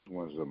favorites?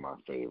 Ones are my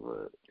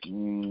favorite.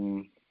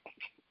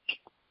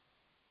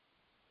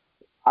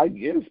 I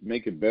guess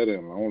Make It Better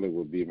and Lonely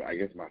would be, I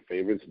guess, my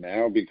favorites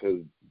now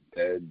because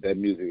that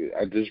music,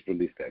 I just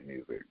released that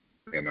music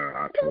in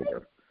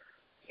October.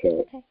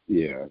 So Okay.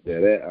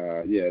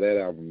 that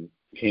album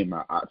came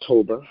out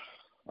October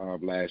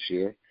of last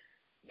year.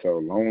 So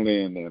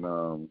Lonely and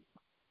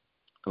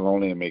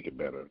Make It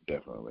Better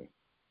definitely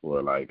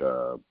were like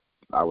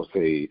I would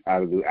say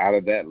out of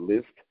that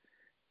list,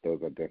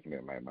 those are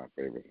definitely like my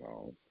favorite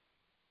songs.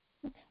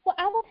 Well,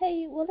 I will tell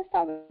you, well, let's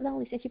start with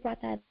Lonely since you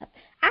brought that up.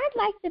 I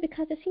liked it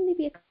because there seemed to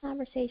be a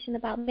conversation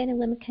about men and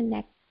women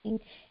connecting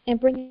and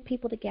bringing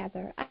people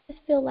together. I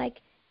just feel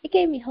like it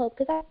gave me hope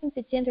because I think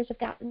the genders have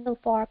gotten so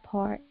far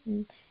apart.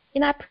 And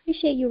I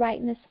appreciate you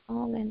writing this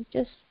song and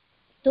just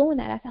doing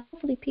that. I thought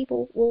hopefully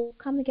people will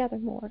come together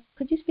more.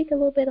 Could you speak a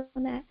little bit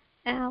on that,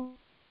 Al?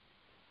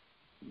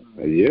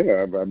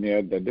 Yeah, I mean,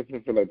 I definitely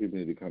feel like people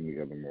need to come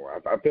together more.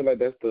 I feel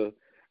like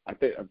I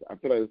feel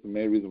like that's the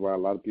main reason why a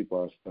lot of people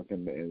are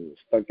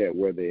stuck at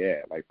where they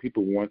at. Like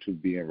people want to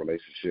be in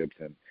relationships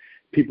and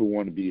people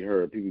want to be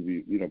heard.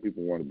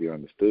 People want to be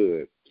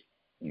understood.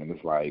 And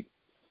it's like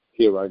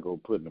here I go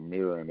putting a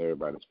mirror in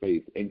everybody's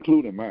face,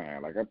 including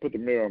mine. Like I put the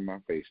mirror on my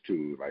face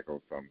too, like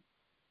on some,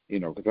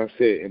 because I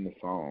said in the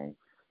song,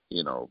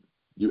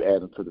 you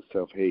add into the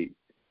self hate.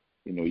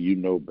 You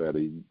know better.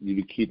 You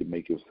the key to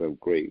make yourself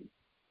great.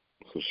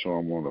 So show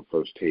them on the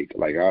first take.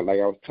 Like I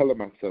was telling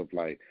myself,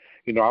 like,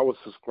 I was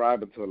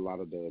subscribing to a lot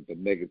of the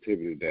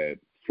negativity that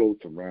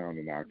floats around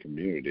in our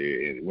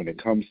community and when it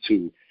comes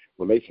to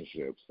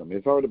relationships. I mean,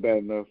 it's already bad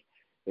enough.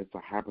 It's a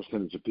high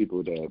percentage of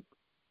people that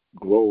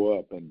grow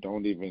up and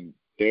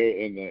they're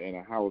in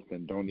a house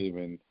and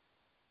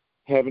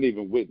haven't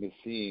even witnessed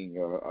seeing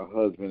a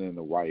husband and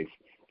a wife,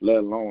 let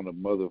alone a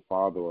mother,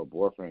 father, or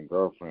boyfriend,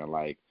 girlfriend,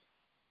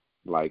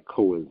 like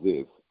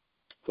coexist.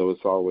 So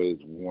it's always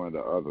one or the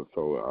other.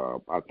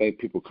 So I think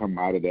people come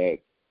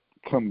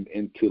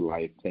into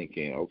life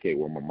thinking, okay,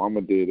 well, my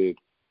mama did it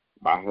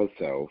by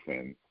herself,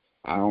 and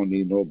I don't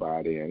need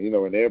nobody. And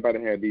and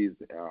everybody had these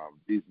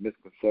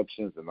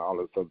misconceptions and all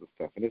this other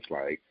stuff. And it's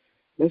like,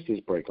 let's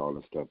just break all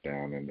this stuff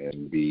down and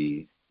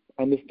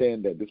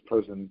understand that this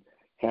person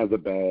has a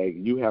bag,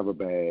 you have a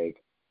bag.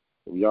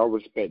 We all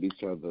respect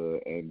each other,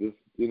 and just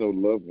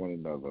love one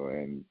another,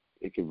 and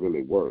it can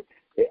really work.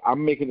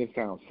 I'm making it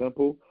sound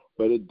simple,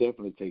 but it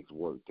definitely takes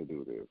work to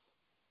do this.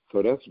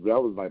 So that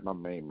was like my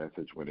main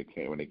message when it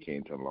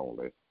came to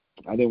Lonely.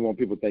 I didn't want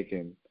people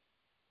thinking.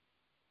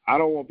 I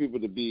don't want people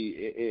to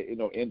be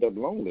end up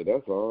lonely.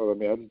 That's all. I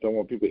mean, I just don't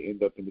want people to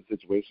end up in a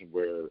situation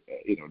where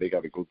they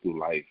got to go through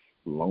life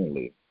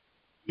lonely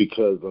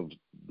because of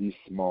these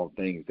small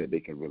things that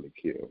they can really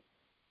kill.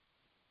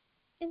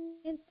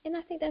 And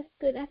I think that's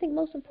good. I think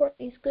most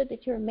importantly, it's good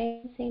that you're a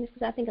man saying this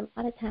because I think a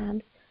lot of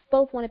times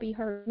both want to be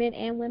heard, men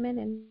and women,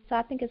 and so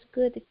I think it's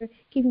good that you're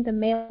keeping the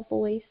male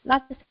voice.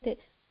 Not just that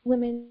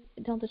women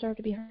don't deserve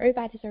to be heard.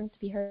 Everybody deserves to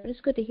be heard. But it's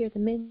good to hear the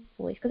men's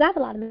voice because I have a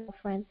lot of male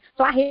friends,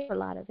 so I hear a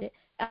lot of it.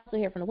 I also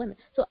hear from the women.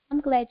 So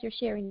I'm glad you're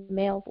sharing the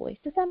male voice.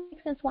 Does that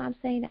make sense why I'm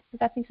saying that?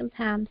 Because I think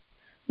sometimes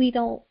we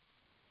don't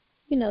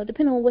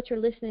depending on what you're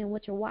listening and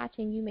what you're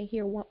watching, you may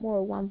hear more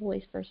of one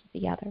voice versus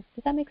the other.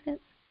 Does that make sense?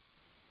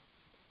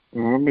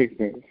 That makes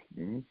sense.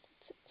 Mm-hmm.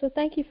 So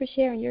thank you for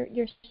sharing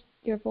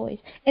your voice,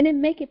 and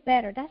then make it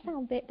better. That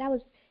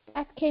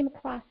came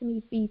across to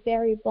me to be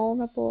very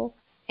vulnerable,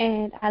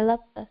 and I love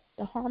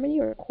the harmony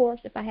or the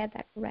chorus, if I had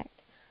that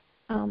correct.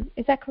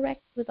 Is that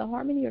correct with the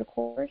harmony or the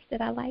chorus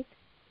that I liked?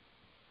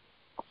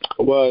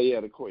 Well, yeah,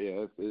 the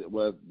chorus. Yeah,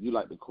 well, you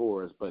like the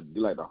chorus, but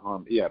you like the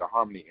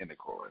harmony in the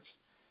chorus.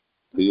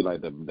 So you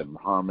like the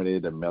harmony,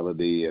 the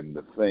melody, and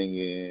the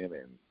singing,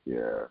 and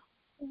yeah.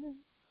 Mm-hmm.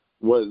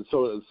 What?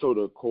 So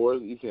the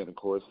chorus. You said the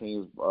chorus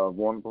seems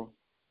vulnerable.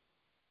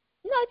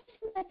 No, it just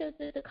seemed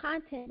like the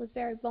content was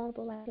very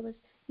vulnerable. Like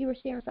you were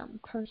sharing something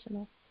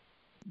personal.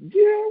 Yeah,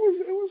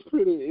 it was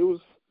pretty. It was.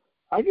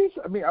 I guess.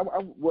 I mean, I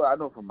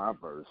know from my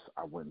verse,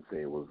 I wouldn't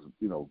say it was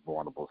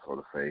vulnerable, so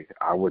to say.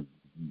 I would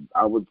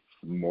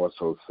more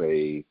so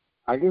say.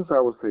 I guess I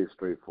would say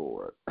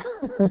straightforward.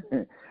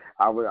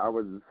 I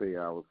would just say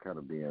I was kind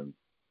of being,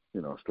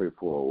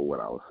 straightforward with what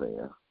I was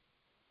saying.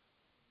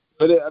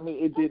 But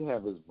it did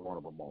have its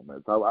vulnerable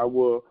moments. I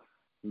will.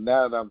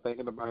 Now that I'm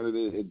thinking about it,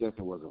 it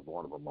definitely was a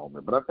vulnerable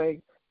moment. But I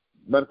think,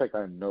 matter of fact,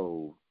 I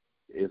know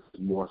it's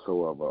more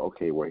so of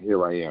okay, well,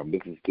 here I am.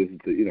 This is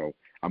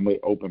I'm gonna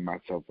open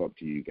myself up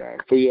to you guys.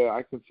 So yeah,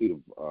 I can see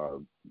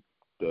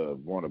the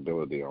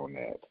vulnerability on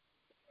that.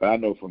 But I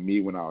know for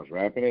me, when I was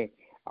rapping it,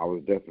 I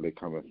was definitely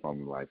coming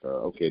from like,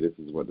 okay, this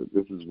is what's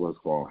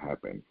going to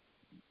happen.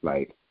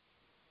 Like,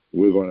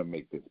 we're going to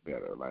make this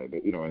better. Like,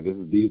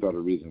 and these are the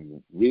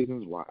reasons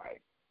why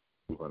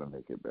we're going to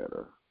make it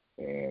better.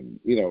 And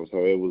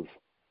so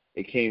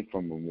it came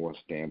from a more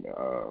standard.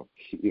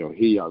 Here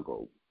y'all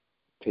go,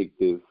 take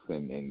this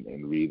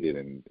and read it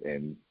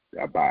and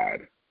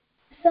abide.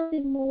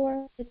 Something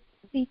more with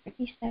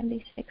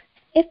B376.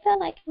 It felt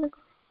like it was,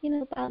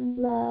 about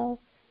love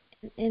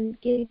and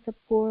getting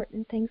support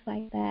and things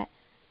like that.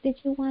 Did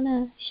you want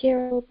to share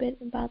a little bit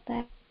about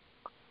that?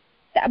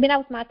 I mean, that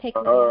was my take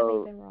on it. I may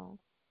have been wrong.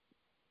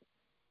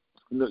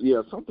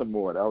 Yeah, something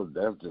more.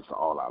 That's just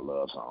all our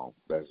love song.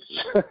 That's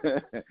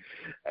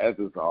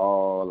just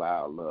all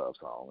our love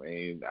song.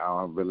 And I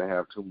don't really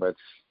have too much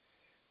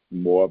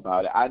more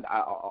about it.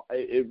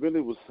 It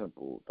really was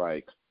simple.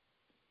 Like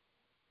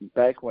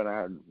back when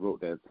I wrote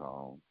that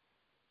song,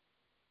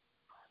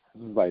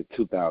 it was like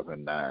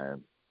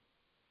 2009.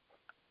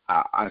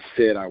 I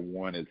said I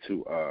wanted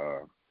to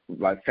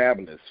like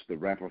Fabulous, the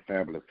rapper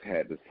Fabulous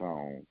had the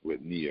song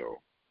with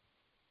Neo.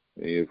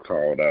 It's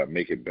called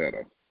Make It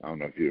Better. I don't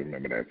know if you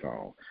remember that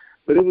song.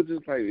 But it was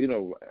just like,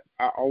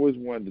 I always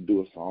wanted to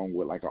do a song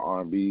with like an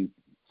R&B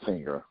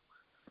singer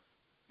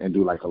and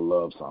do like a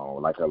love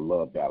song, like a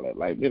love ballad.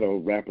 Like,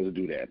 rappers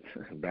do that.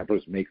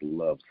 Rappers make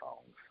love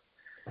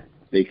songs.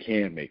 They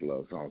can make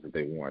love songs if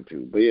they want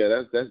to. But yeah,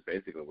 that's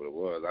basically what it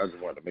was. I just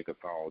wanted to make a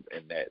song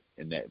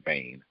in that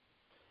vein.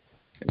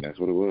 And that's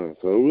what it was.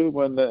 So it really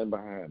wasn't nothing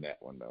behind that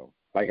one though.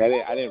 Like I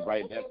didn't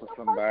write that for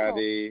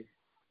somebody.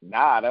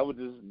 That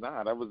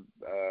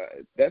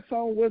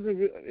song wasn't.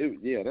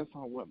 That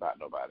song wasn't about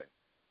nobody.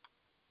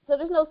 So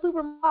there's no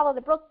supermodel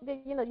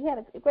that you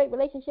had a great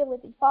relationship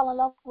with, you fall in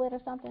love with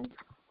or something.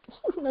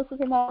 No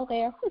supermodel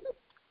there.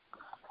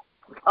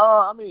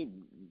 I've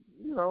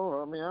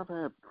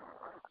had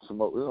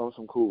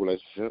some cool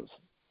relationships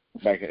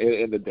back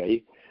in the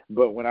day.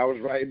 But when I was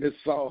writing this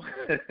song,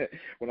 I'm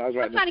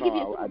trying to give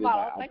you a supermodel.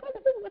 I was like,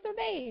 what's her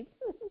name?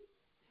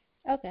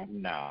 Okay.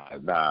 Nah.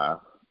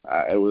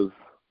 It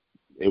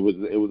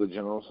was a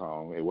general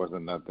song. It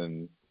wasn't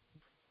nothing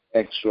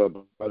extra,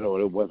 but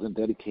it wasn't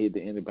dedicated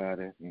to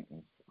anybody.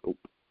 Nope.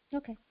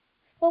 Okay.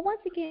 Well,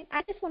 once again,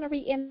 I just want to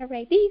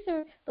reiterate, these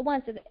are the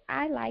ones that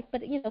I like,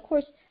 but, of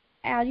course,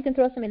 Al, you can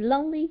throw some in.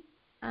 Lonely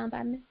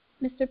by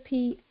Mr.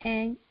 P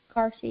and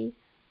Carsey.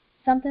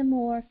 Something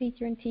More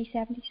featuring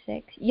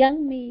T76.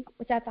 Young Me,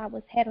 which I thought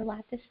had a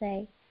lot to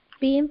say.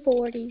 Being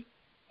 40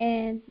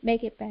 and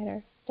Make It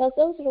Better. So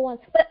those are the ones.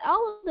 But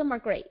all of them are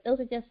great.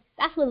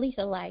 That's what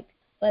Lisa liked.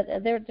 But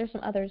there's some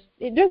others.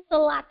 There's a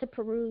lot to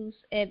peruse,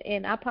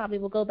 and I probably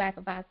will go back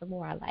and find some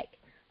more I like.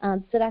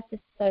 So that's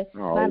just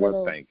my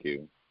little. Thank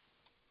you.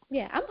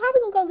 Yeah, I'm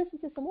probably gonna go listen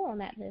to some more on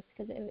that list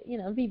because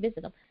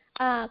revisit them.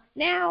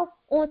 Now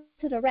on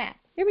to the rap.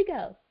 Here we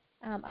go.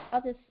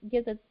 I'll just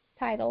give the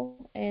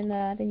title, and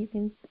then you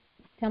can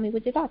tell me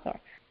what your thoughts are.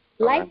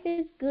 Life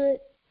is Good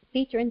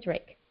featuring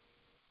Drake.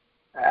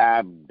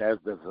 That's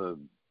a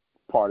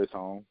party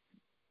song.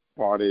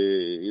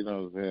 Party, you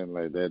know what I'm saying,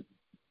 like that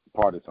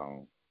party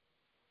song.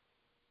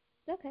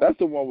 Okay. That's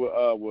the one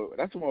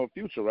with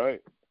Future,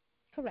 right?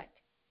 Correct.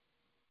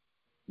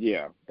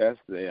 Yeah, that's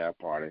the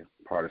party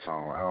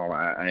song.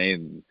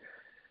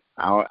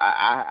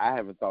 I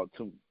haven't thought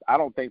too. I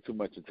don't think too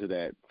much into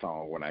that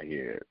song when I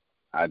hear it.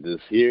 I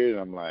just hear it.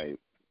 I'm like,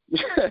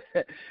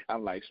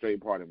 I'm like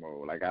straight party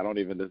mode. Like I don't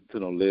even listen to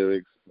no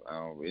lyrics.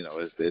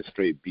 It's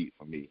straight beat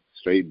for me.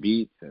 Straight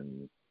beats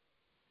and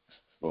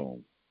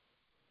boom.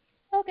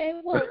 Okay.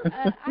 Well,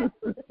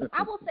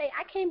 I will say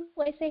I came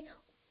away saying,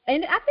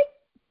 and I think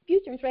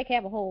Future and Drake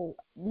have a whole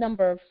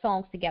number of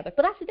songs together,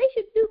 but I said they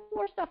should do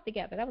more stuff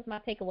together. That was my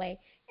takeaway,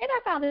 and I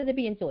found it to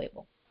be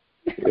enjoyable.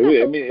 I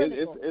mean,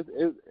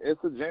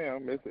 it's a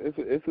jam.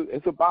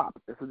 It's a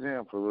bop. It's a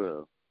jam for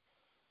real.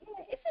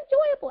 Yeah, it's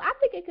enjoyable. I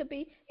think it could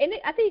be, and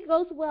I think it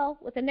goes well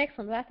with the next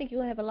one. But I think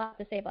you'll have a lot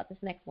to say about this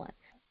next one.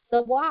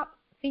 The WAP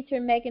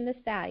featuring Megan Thee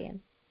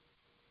Stallion.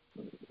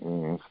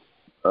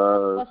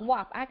 What's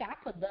WAP? I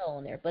put the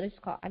on there, but it's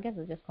called. I guess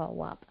it's just called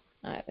WAP.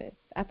 All right,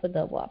 I put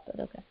the WAP, but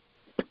okay.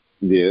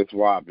 Yeah, it's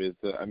WAP. It's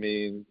I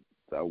mean,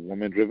 a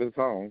woman-driven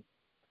song.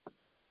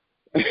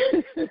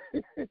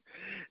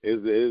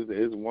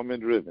 It's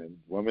woman-driven.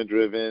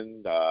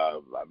 Woman-driven. I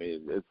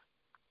mean,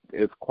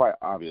 it's quite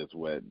obvious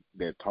what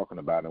they're talking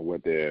about and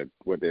what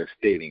they're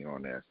stating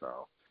on there.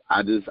 So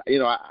I just,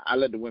 I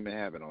let the women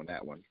have it on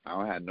that one. I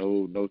don't have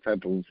no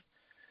type of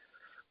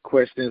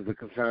questions or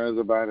concerns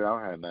about it. I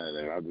don't have none of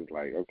that. I'm just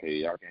like, okay,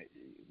 y'all can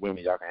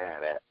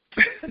have that.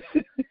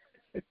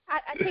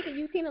 I take it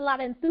you've seen a lot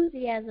of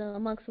enthusiasm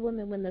amongst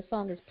women when the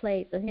song is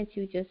played, so hence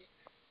you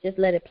just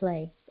let it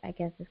play. I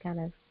guess is kind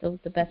of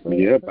the best way.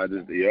 Yep,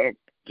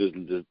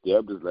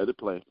 just let it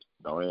play.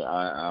 No,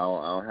 I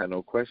don't have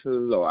no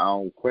questions, or I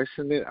don't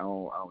question it. I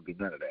don't do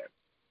none of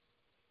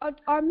that.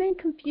 Are men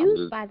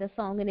confused by the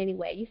song in any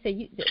way? You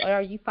say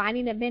are you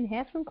finding that men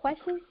have some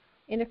questions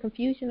and their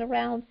confusion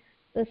around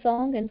the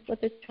song and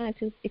what they're trying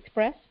to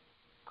express?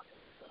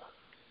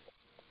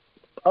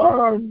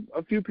 A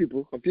few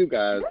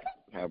guys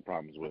have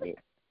problems with it.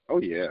 Oh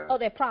yeah. Oh,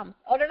 they're problems.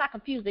 Oh, they're not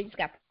confused. They just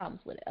got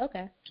problems with it.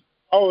 Okay.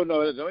 Oh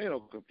no, there ain't no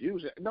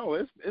confusion. No,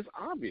 it's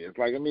obvious.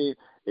 Like I mean,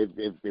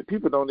 if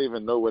people don't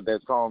even know what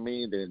that song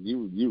means, then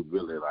you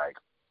really like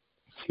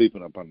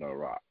sleeping up under a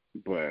rock.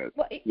 But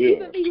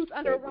even me, who's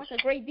under a rock a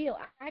great deal,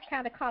 I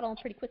kind of caught on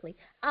pretty quickly.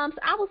 So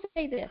I will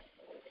say this: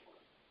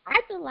 I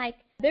feel like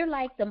they're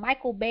like the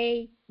Michael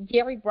Bay,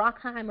 Jerry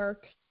Bruckheimer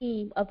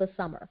team of the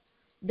summer.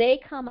 They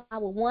come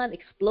out with one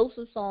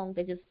explosive song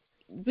that just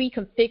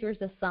reconfigures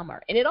the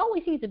summer, and it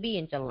always seems to be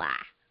in July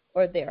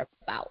or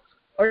thereabouts.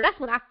 Or that's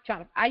when I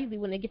usually,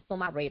 when it gets on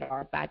my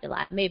radar by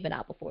July, it may have been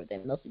out before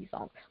then, most of these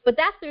songs. But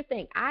that's their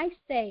thing. I'm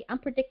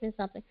predicting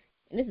something,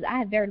 and I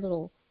have very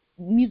little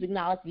music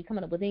knowledge to be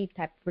coming up with any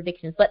type of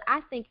predictions. But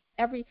I think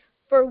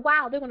for a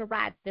while they're going to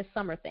ride this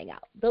summer thing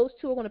out. Those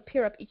two are going to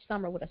pair up each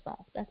summer with a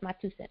song. That's my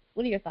 2 cents.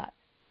 What are your thoughts?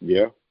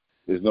 Yeah.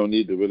 There's no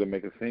need to really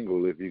make a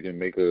single if you can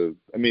make there's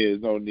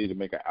no need to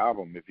make an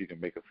album if you can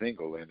make a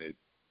single and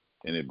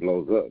it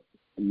blows up.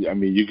 I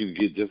mean, you can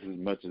get just as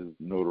much as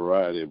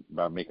notoriety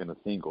by making a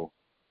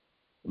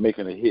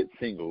hit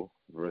single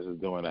versus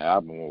doing an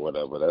album or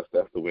whatever.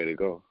 That's the way to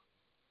go.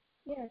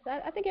 Yes,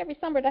 I think every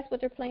summer that's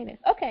what they're playing is.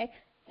 Okay,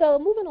 so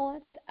moving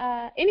on.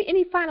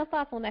 Any final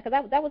thoughts on that?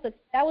 Because that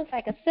was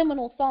like a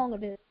seminal song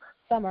of this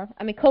summer.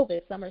 I mean,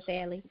 COVID summer,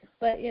 sadly,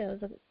 but it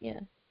was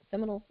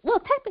seminal. Well,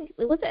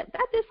 technically, was that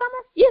this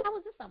summer? Yeah, that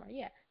was this summer.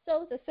 Yeah, so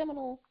it was a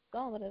seminal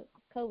song of the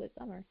COVID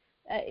summer.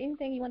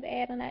 Anything you want to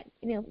add on that?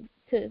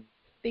 To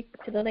speak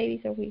to the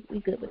ladies, or we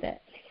good with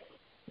that?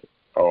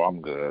 Oh,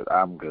 I'm good.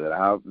 I'm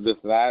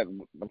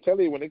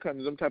telling you, when it comes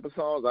to them type of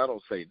songs, I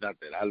don't say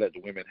nothing. I let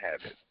the women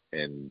have it,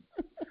 and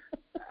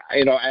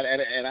and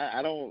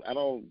I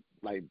don't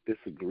like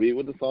disagree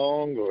with the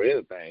song or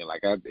anything.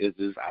 Like I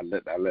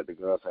let the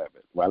girls have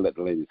it. Well, I let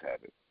the ladies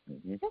have it.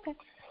 Mm-hmm. Okay,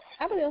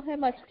 I really don't have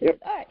much to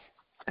it. All right,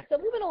 so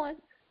moving on.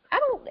 I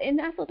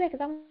feel bad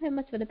because I don't have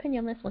much of an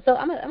opinion on this one. So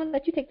I'm gonna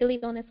let you take the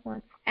lead on this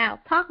one. Al,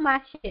 Talk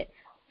My Shit,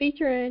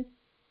 featuring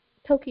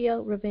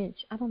Tokyo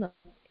Revenge. I don't know.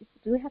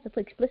 Do we have to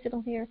put explicit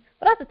on here?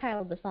 But that's the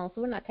title of the song,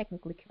 so we're not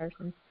technically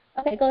cursing.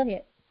 Okay, go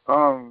ahead.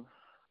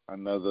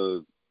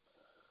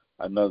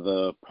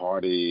 Another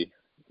party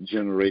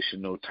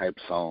generational type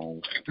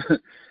song.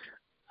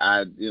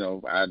 I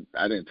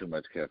didn't too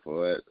much care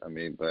for it. I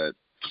mean, but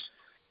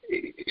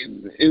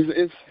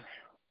it's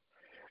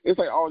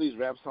like all these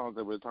rap songs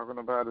that we're talking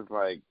about is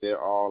like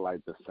they're all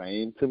like the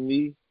same to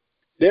me.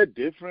 They're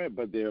different,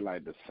 but they're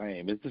like the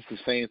same. It's just the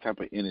same type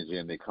of energy,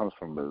 and it comes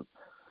from the.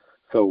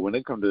 So when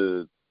it comes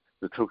to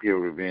the Tokyo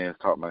Revenge,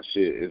 Talk My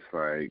Shit, it's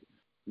like,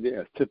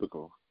 yeah, it's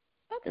typical.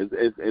 Okay.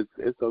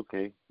 It's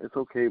okay. It's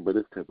okay, but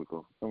it's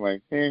typical. I'm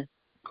like,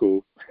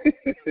 cool.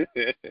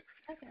 Okay.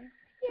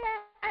 Yeah,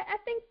 I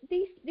think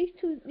this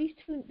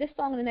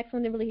song and the next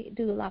one, they really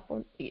do a lot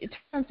for in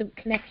terms of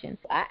connection.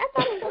 I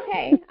thought it was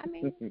okay. I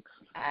mean,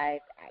 I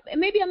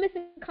maybe I'm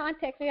missing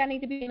context. Maybe I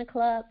need to be in a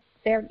club.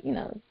 They're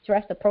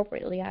dressed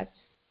appropriately.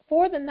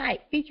 For the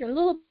Night, featuring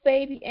Lil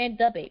Baby and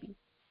Da Baby.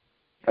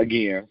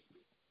 Again,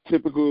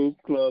 typical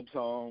club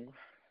song,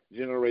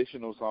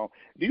 generational song.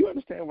 Do you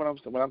understand when I'm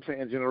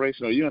saying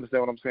generational? You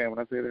understand what I'm saying when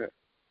I say that?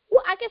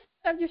 Well, I guess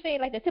I'm just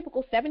saying like the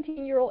typical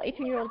 17-year-old,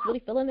 18-year-old is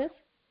really feeling this.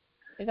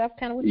 Is that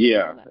kind of what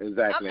you're talking about?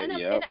 Exactly. And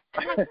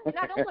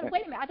I don't want to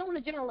wait a minute. I don't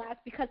want to generalize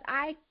because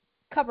I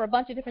cover a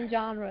bunch of different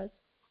genres.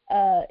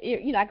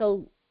 I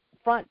go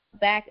front,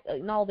 back,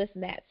 and all this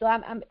and that. So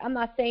I'm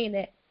not saying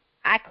that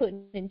I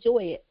couldn't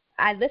enjoy it.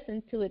 I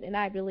listened to it and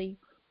I really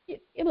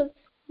it was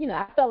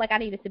I felt like I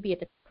needed to be at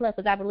the club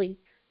because I really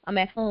I'm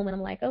at home and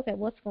I'm like, okay,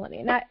 what's going on?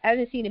 And I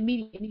didn't see the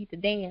immediate need to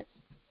dance,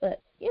 but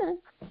yeah.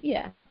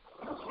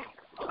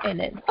 And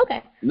then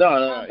yeah.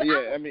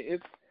 I mean,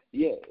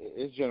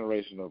 it's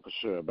generational for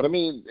sure. But I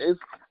mean,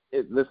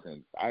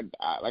 listen, I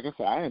like I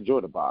said, I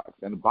enjoy the box,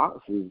 and the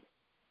box is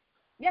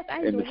I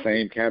in the enjoyed it.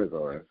 same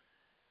category.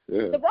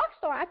 Yeah. The rock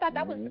star, I thought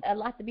that was a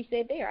lot to be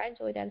said there. I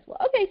enjoyed that as well.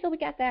 Okay, so we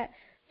got that.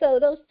 So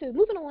those two.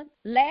 Moving on.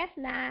 Laugh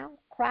Now,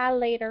 Cry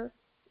Later,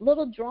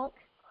 Little Drunk.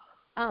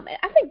 I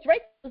think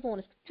Drake was on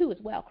this too as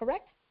well,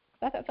 correct?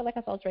 I feel like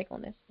I saw Drake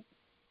on this.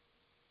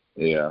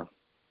 Yeah.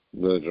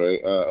 Lil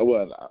Drake.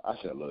 Well, I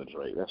said Lil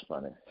Drake. That's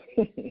funny.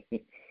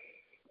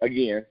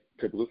 Again,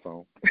 typical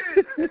song.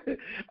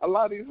 A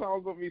lot of these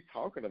songs don't be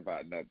talking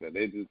about nothing.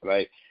 They just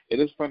like, it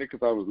is funny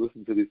because I was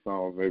listening to these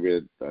songs maybe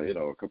a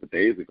couple of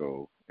days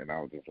ago, and I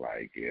was just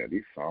like, yeah,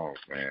 these songs,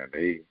 man,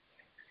 it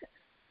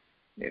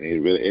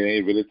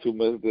ain't really too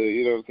much.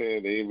 You know what I'm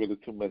saying? They ain't really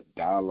too much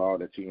dialogue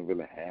that you can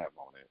really have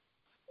on it.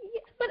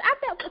 Yeah, but I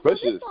felt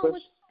this song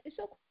was.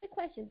 So, quick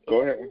question.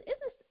 Go ahead.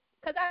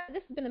 Because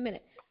this has been a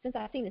minute since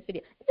I've seen this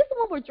video. Is this the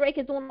one where Drake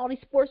is doing all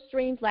these sports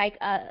streams, like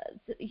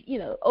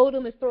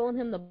Odom is throwing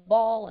him the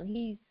ball and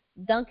he's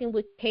dunking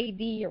with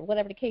KD or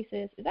whatever the case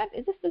is? Is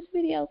this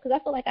video? Because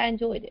I feel like I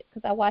enjoyed it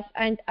because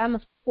I'm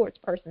a sports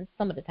person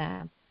some of the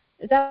time.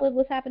 Is that what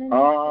was happening?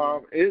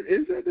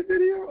 Is that the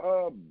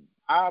video?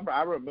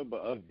 I remember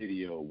a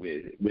video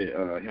with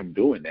him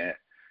doing that.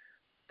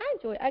 I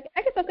enjoy it. I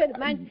guess I said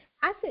mine.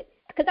 I said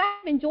because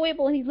I'm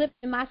enjoyable and he's living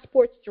in my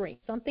sports dream.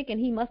 So I'm thinking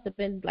he must have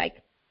been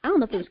like, I don't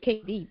know if it was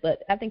KD,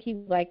 but I think he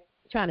was like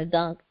trying to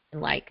dunk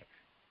and like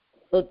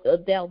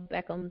Odell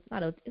Beckham. Is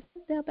it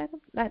Odell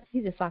Beckham?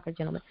 He's a soccer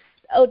gentleman.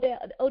 Odell,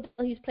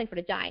 he's playing for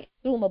the Giants.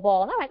 Threw him a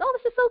ball, and I'm like, oh,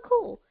 this is so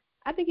cool.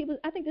 I think this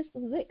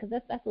was it because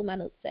that's what my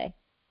notes say.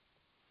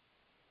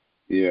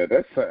 Yeah,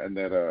 that's something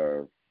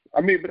that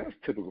but that's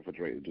typical for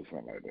Drake to do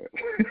something like that.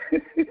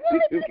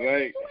 It's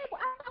like,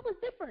 I was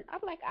different. I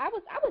was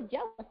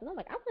jealous, and I'm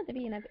like, I wanted to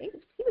be in that. He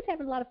was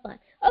having a lot of fun.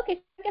 Okay,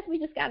 so I guess we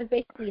just got it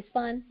basically as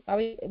fun. Are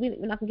we're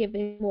not gonna give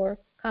any more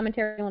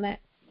commentary on that?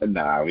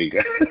 Nah, we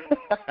got.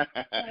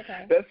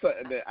 Okay. That's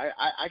something that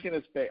I can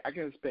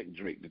expect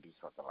Drake to do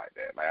something like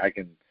that. Like I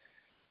can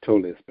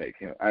totally expect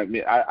him. I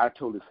mean, I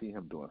totally see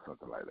him doing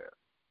something like that.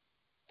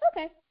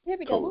 Okay, here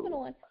we go. Moving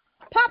on.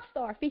 Pop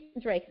Star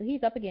featuring Drake, so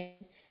he's up again.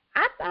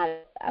 I thought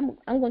I'm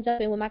going to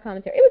jump in with my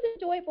commentary. It was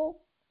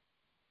enjoyable,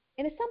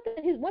 and it's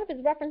something. One of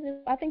his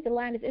references, I think the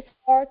line is, "It's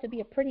hard to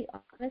be a pretty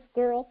honest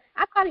girl."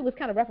 I thought he was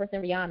kind of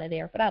referencing Rihanna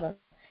there, but I don't know.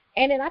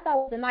 And then I thought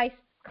it was a nice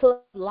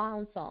club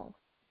lounge song.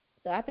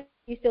 So I think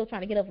he's still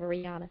trying to get over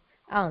Rihanna.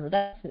 I don't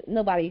know.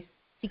 Nobody's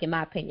seeking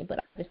my opinion, but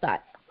I just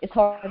thought it's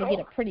hard to get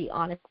a pretty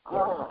honest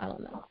girl. I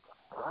don't know.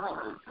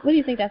 What do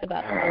you think that's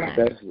about?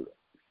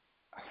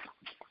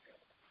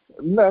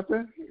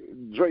 Nothing.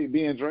 Drake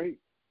being Drake.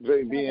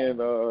 Drake being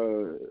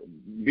lovable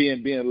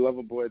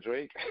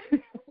Drake.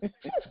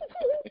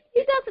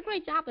 He does a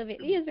great job of it.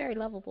 He is very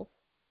lovable.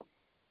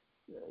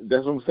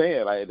 That's what I'm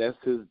saying. Like that's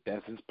his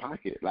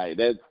pocket. Like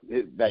that's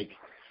it, like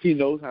he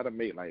knows how to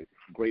make like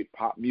great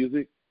pop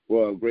music,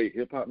 well, great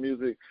hip hop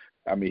music.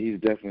 I mean, he's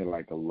definitely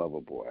like a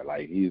lover boy.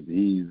 Like he's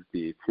the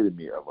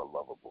epitome of a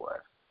lover boy.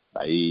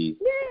 Like he's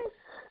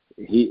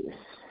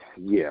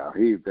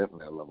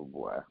definitely a lover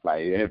boy.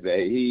 Like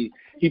he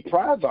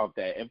prides off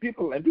that, and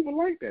people like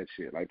that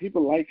shit. Like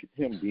people like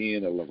him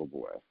being a lover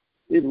boy.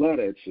 They love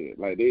that shit.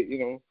 Like they,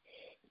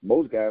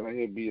 most guys out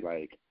here be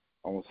like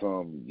on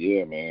some,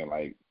 yeah, man.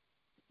 Like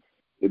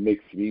it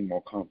makes me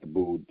more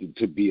comfortable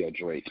to be a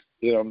Drake.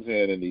 You know what I'm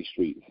saying, in these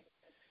streets.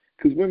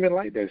 Because women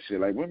like that shit.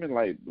 Like women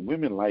like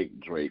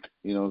Drake.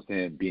 You know what I'm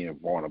saying, being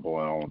vulnerable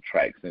on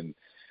tracks, and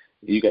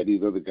you got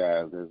these other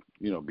guys that's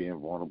being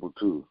vulnerable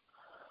too.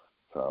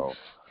 So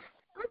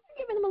I'm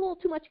giving him a little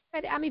too much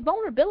credit. I mean,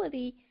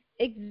 vulnerability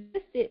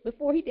existed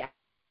before he died.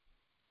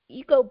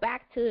 You go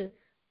back to,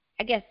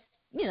 I guess,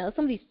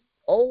 some of these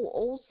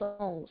old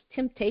songs,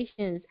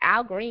 Temptations,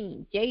 Al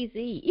Green,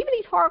 Jay-Z, even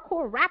these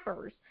hardcore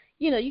rappers.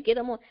 You get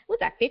them on,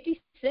 what's that,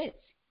 50 Cent?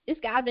 This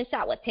guy's been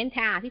shot, 10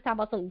 times? He's talking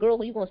about some girl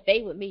who you going to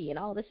stay with me and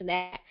all this and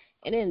that.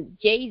 And then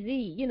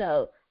Jay-Z,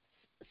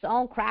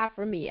 song Cry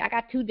For Me. I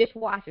got 2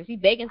 dishwashers. He's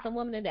begging some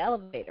woman in the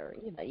elevator.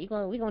 We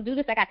gonna do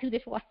this. I got 2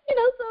 dishwashers.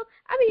 So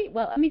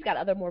he's got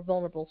other more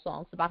vulnerable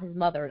songs about his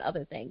mother and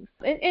other things.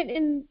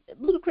 And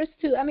Ludacris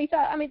too. And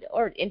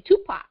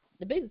Tupac,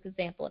 the biggest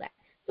example of that.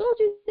 So don't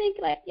you think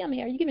are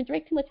you giving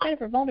Drake too much credit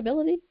for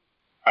vulnerability?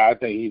 I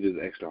think he just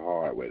extra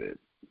hard with it.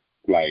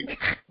 Like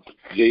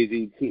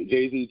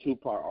Jay-Z,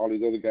 Tupac, all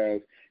these other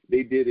guys,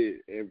 they did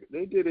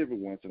it every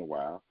once in a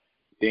while.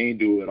 They ain't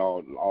do it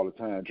all the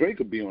time. Drake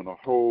could be on a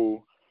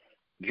whole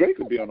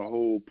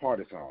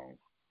party song.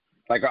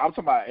 Like I'm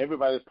talking about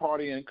everybody's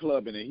partying and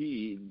clubbing, and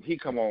he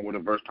come on with a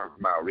verse talking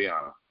about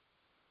Rihanna.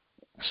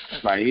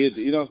 Like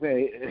you know what I'm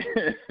saying?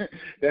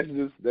 that's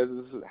just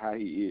how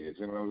he is.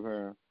 You know what I'm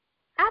saying?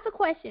 I have a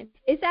question.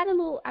 Is that a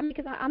little?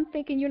 Because I'm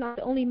thinking you're not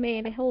the only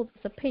man that holds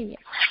this opinion.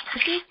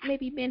 Is this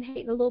maybe been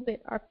hating a little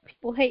bit? Are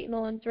people hating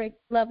on Drake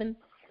loving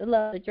the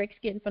love that Drake's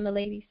getting from the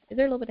ladies? Is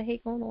there a little bit of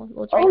hate going on?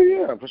 Little Drake? Oh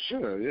yeah, for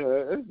sure.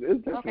 Yeah,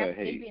 it's definitely Okay,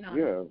 hate. being honest.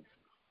 Yeah.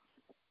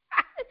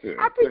 Yeah,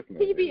 I appreciate you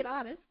definitely. being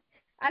honest.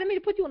 I didn't mean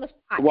to put you on the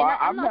spot. Well, And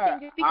I'm not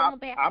saying you're speaking on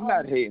behalf of I'm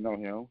not hating on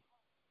him.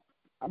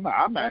 I'm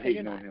not Okay,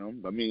 hating on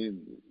him. I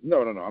mean,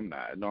 no, I'm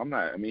not. No, I'm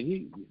not. I mean,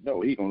 he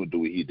gonna do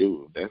what he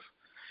do.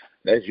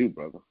 That's you,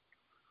 brother.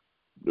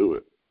 Do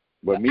it.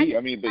 But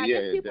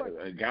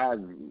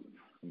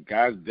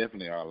guys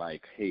definitely are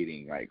like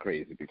hating like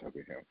crazy because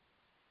of him.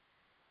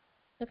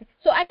 Okay,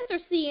 so I guess they're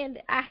seeing.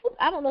 I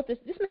don't know if this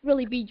may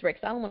really be Drake,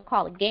 so I don't want to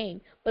call it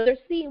game, but they're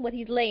seeing what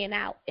he's laying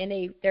out,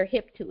 and they're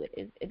hip to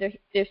it.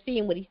 They're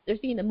seeing they're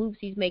seeing the moves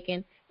he's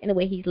making and the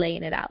way he's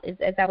laying it out. Is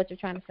that what you're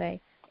trying to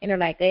say? And they're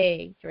like,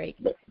 hey, Drake,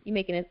 you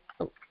making it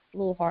a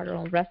little harder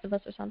on the rest of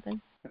us or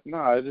something?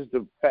 No, it's just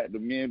the fact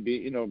that men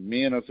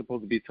are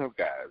supposed to be tough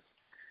guys.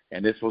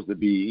 And they're supposed to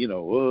be, you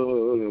know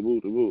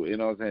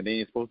what I'm saying? They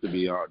ain't supposed to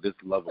be this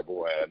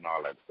lovable and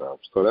all that stuff.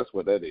 So that's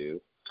what that is.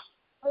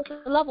 Oh,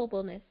 so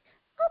lovableness.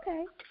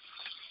 Okay.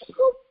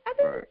 Well, I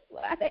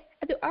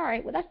do. All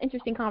right. Well, that's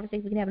interesting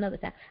conversation. We can have another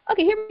time.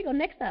 Okay, here we go.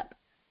 Next up.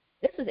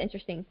 This is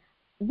interesting.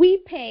 We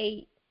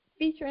Pay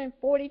featuring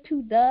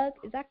 42 Doug.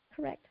 Is that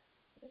correct?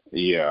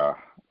 Yeah.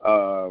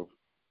 I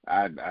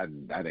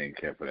didn't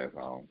care for that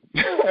song.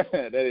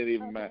 That didn't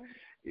even my,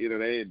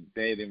 they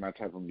ain't in my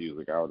type of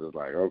music. I was just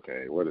like,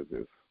 okay, what is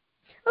this?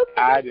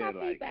 Okay. I didn't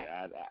like it.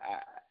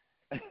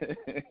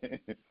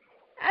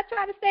 I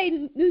try to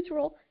stay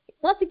neutral.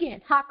 Once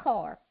again, hot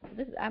car.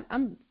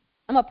 I'm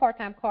a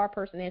part-time car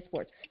person in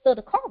sports, so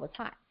the car was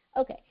hot.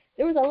 Okay,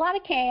 there was a lot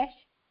of cash.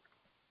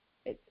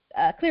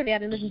 Clearly, I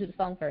didn't listen to the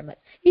song very much.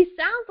 He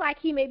sounds like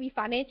he may be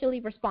financially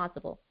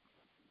responsible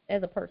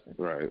as a person.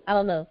 Right. I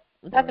don't know.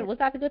 Was that the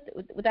good?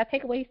 Was that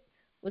takeaway?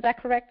 Was that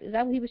correct? Is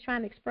that what he was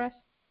trying to express?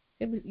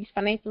 He's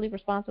financially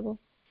responsible.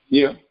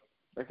 Yeah,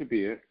 that could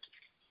be it.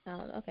 I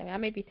don't know. Okay, I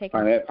may be taking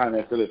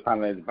financially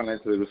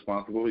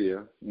responsible.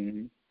 Yeah.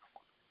 Mm-hmm.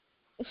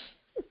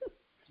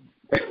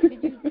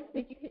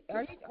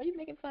 Are you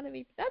making fun of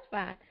me? That's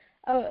fine.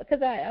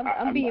 Because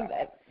I'm being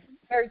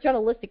very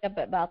journalistic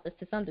about this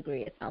to some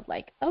degree. It sounds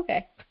like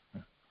okay.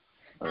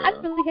 I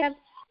really have.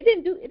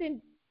 It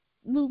didn't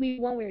move me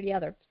one way or the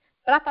other.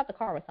 But I thought the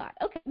car was hot.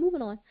 Okay,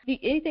 moving on.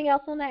 Anything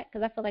else on that?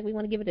 Because I feel like we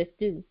want to give it its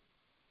due.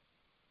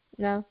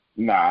 No.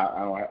 Nah,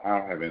 I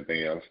don't have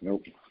anything else.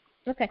 Nope.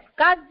 Okay,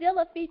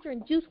 Godzilla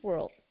featuring Juice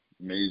WRLD.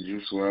 May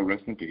Juice WRLD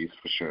rest in peace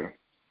for sure.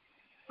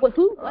 What?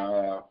 Who?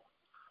 What?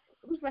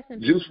 Who's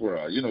resting? Juice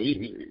WRLD.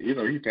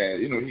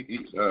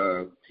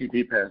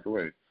 He passed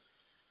away.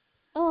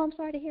 Oh, I'm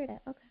sorry to hear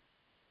that. Okay.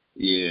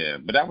 Yeah,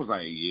 but that was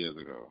like years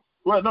ago.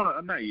 Well,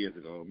 no, not years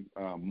ago.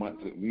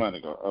 Months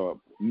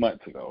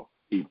ago.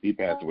 He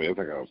passed away. It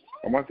was like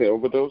I want to say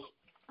overdose.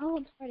 Oh,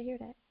 I'm sorry to hear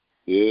that.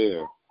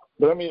 Yeah,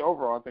 but I mean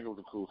overall, I think it was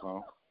a cool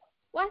song.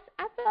 Well,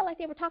 I felt like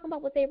they were talking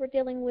about what they were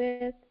dealing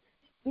with.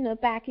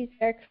 Back. He's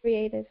very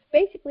creative.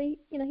 Basically,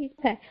 he's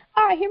paying.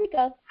 All right, here we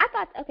go. I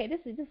thought, okay, this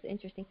is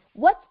interesting.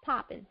 What's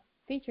Poppin'?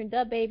 Featuring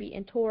DaBaby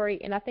and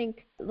Tory, and I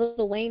think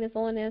Lil Wayne is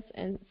on this,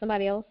 and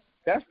somebody else.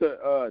 That's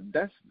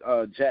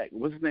Jack.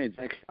 What's his name?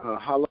 Jack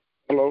Harlow.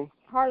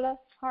 Harlow,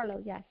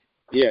 yes.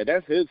 Yeah,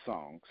 that's his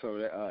song.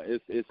 So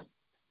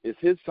it's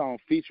his song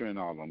featuring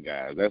all them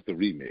guys. That's the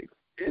remix.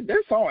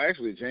 That song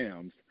actually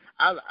jams.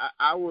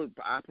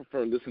 I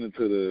prefer listening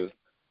to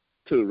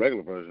the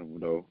regular version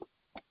though.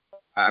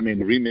 I mean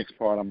the remix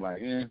part. I'm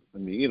like, the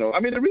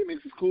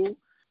remix is cool.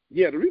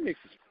 Yeah, the remix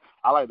is.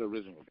 I like the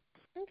original.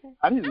 Okay.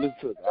 I need to listen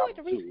to the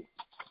album too.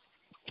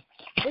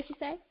 What'd you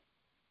say?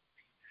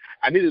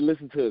 I need to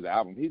listen to the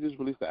album. He just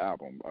released the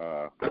album.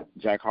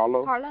 Jack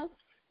Harlow. Harlow.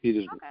 He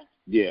just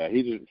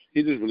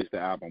released the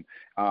album.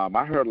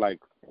 I heard like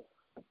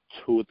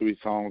 2 or 3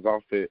 songs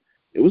off it.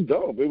 It was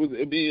dope.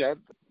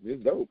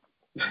 It's dope.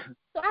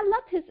 So I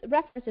loved his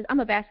references.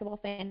 I'm a basketball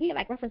fan. He had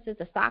like references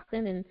to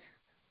Stockton and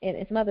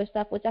some other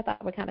stuff, which I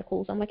thought were kind of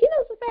cool. So I'm like,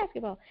 it's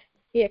basketball.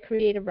 He had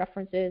creative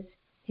references.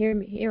 Here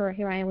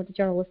I am with the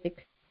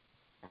journalistic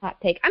hot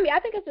take. I mean, I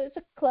think it's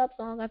a club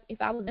song.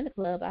 If I was in the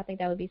club, I think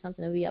that would be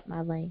something that would be up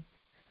my lane.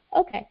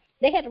 Okay.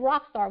 They had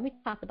Rockstar. We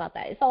talked about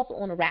that. It's also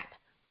on a rap,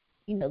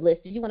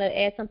 list. Did you want to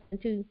add something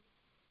to,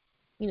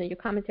 your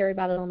commentary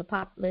about it on the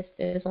pop list?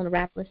 It's on the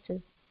rap list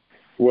too.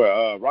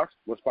 Well,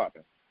 what's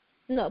popping?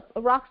 No,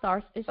 a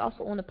Rockstar is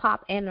also on the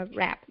pop and the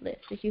rap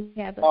list. Did you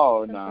have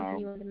something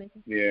you wanted to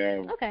mention?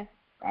 Yeah. Okay.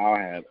 I'll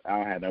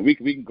have that. We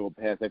can go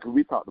past that because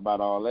we talked about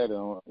all that,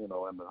 in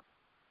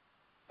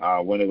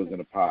the when it was in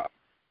the pop.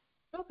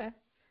 Okay.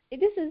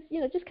 This is,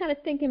 just kind of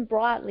thinking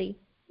broadly.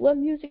 What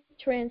music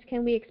trends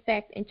can we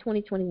expect in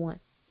 2021?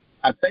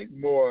 I think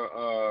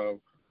more.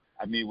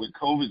 With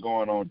COVID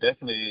going on,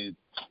 definitely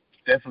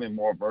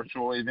more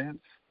virtual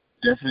events.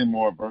 Definitely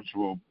more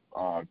virtual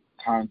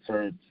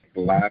concerts,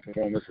 live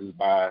performances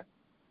by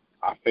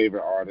our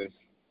favorite artists.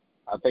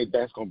 I think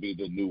that's going to be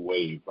the new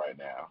wave right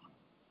now.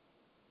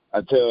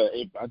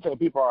 Until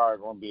people are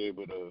going to be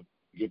able to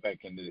get back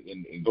and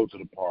go to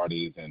the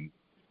parties and,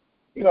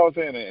 what I'm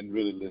saying, and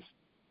really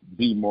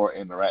be more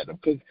interactive.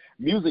 Because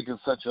music is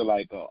such a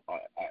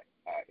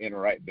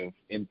interactive,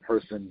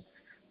 in-person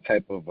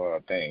type of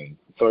thing.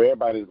 So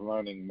everybody's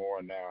learning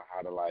more now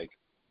how to like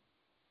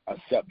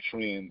accept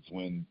trends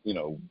when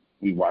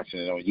we watching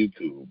it on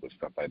YouTube and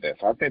stuff like that.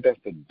 So I think that's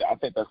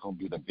gonna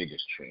be the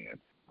biggest trend.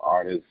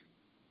 Artists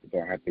are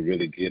gonna have to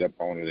really get up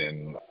on it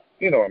and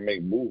and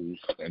make moves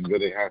and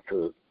really have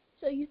to.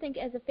 So you think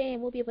as a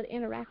fan we'll be able to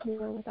interact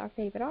more with our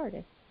favorite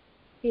artists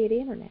via the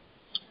internet?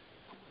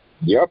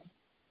 Yep,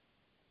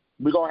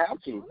 we're gonna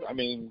have to. I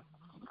mean,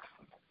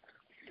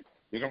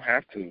 we're gonna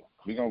have to.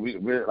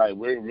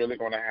 We're really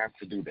gonna have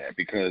to do that,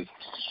 because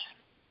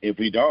if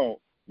we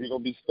don't, we're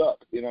gonna be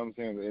stuck. You know what I'm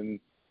saying?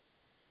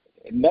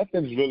 And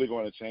nothing's really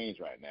going to change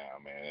right now,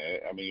 man.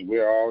 I mean,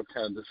 we're all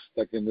kind of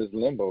stuck in this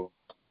limbo.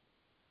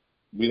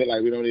 We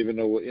don't even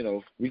know what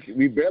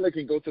we barely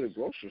can go to the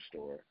grocery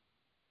store.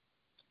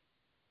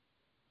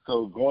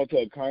 So going to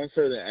a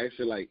concert and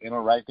actually like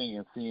interacting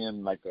and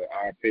seeing like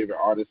our favorite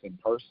artist in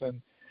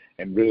person,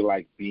 and really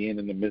like being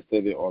in the midst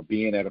of it, or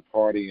being at a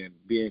party and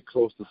being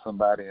close to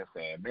somebody and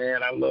saying,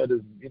 "Man, I love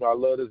this. I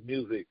love this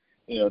music."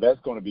 That's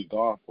going to be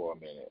gone for a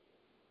minute.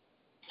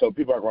 So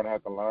people are going to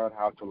have to learn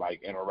how to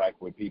like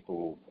interact with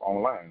people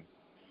online.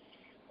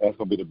 That's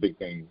going to be the big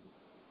thing.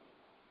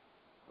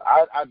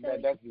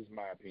 That's just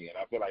my opinion.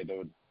 I feel like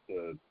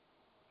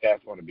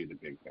that's going to be the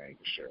big thing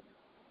for sure.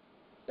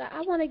 So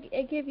I want to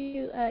give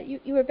you,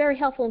 you were very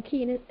helpful in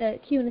queuing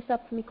this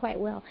up for me quite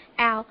well,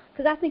 Al,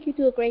 because I think you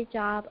do a great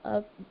job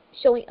of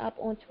showing up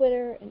on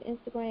Twitter and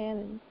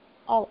Instagram and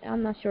all.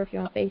 I'm not sure if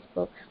you're on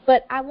Facebook,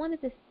 but I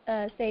wanted to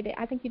say that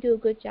I think you do a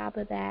good job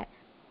of that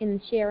in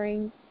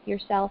sharing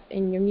yourself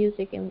and your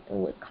music and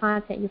what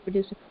content you're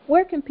producing.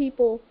 Where can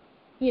people,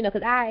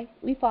 because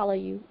we follow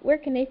you, where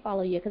can they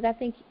follow you? Because I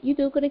think you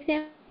do a good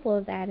example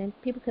of that, and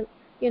people can,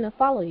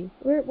 follow you.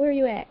 Where are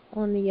you at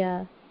on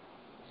the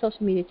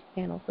social media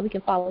channels so we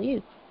can follow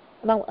you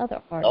along with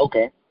other artists?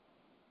 Okay.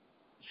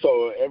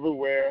 So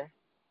everywhere,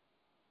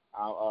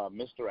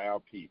 Mr.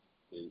 Al Pete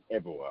is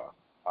everywhere.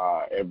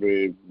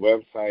 Every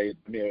website,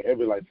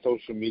 every like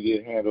social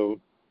media handle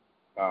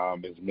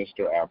is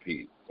Mr. Al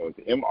Pete. So it's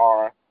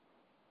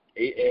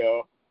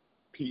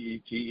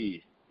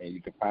MrAlPete, and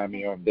you can find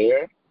me on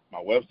there. My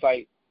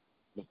website,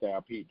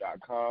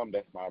 MrAlPete.com.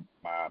 That's my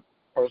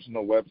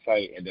personal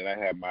website, and then I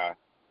have my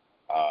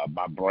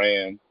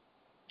brand,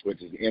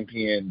 which is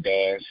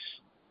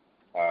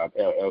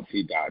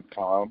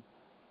mpn-llc.com.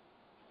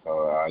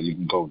 So you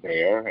can go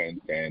there, and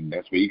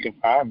that's where you can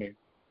find me.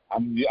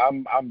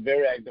 I'm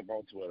very active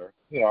on Twitter.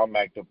 I'm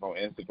active on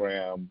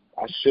Instagram.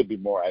 I should be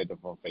more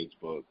active on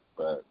Facebook,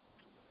 but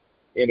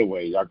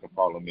anyway, y'all can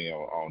follow me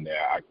on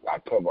there. I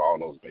cover all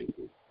those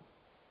bases.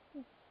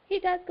 He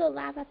does go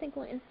live, I think,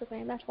 on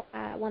Instagram. That's why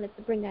I wanted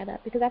to bring that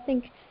up, because I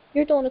think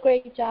you're doing a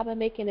great job of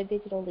making a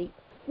digital leap.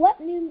 What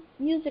new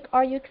music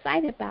are you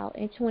excited about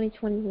in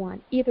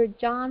 2021? Either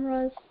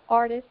genres,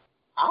 artists?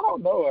 I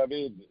don't know. I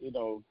mean,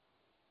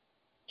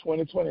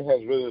 2020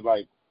 has really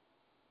like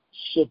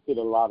shifted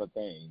a lot of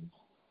things,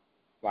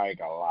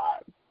 like a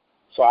lot.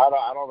 So I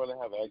don't really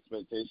have an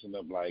expectation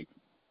of like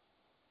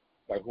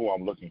who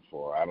I'm looking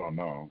for. I don't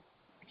know.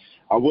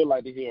 I would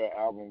like to hear an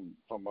album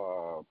from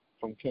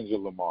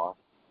Kendrick Lamar,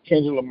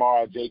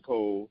 J.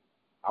 Cole.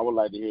 I would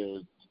like to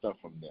hear stuff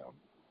from them.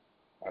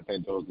 I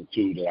think those are the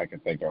two that I can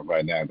think of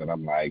right now that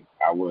I'm like,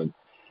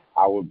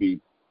 I'll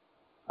be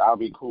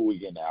cool with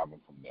getting an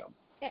album from them.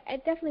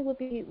 It definitely would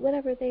be,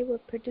 whatever they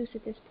would produce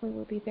at this point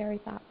would be very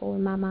thoughtful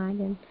in my mind,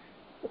 and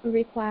would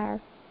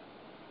require,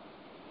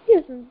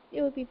 it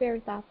would be very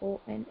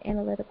thoughtful and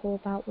analytical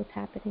about what's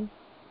happening.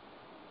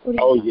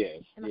 Oh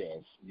yes,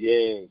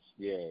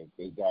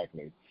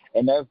 exactly.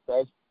 And that's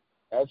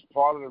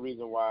part of the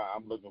reason why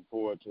I'm looking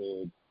forward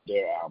to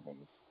their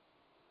albums.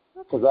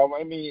 Because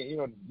I mean,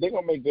 they're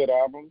gonna make good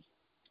albums.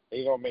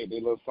 They're gonna make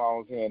their little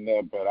songs here and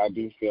there, but I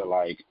do feel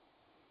like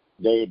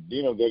they're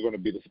gonna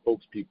be the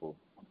spokespeople.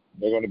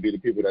 They're gonna be the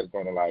people that's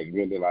gonna like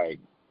really like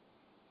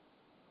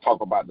talk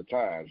about the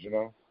times,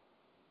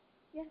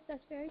 Yes,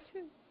 that's very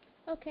true.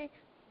 Okay.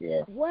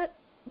 Yeah. What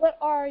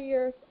are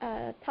your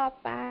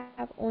top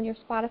 5 on your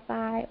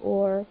Spotify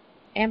or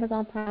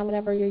Amazon Prime,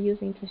 whatever you're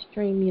using to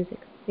stream music?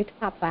 Your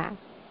top 5.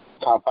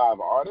 Top 5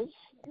 artists?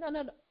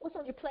 No. What's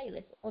on your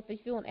playlist? Or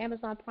if you're on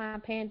Amazon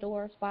Prime,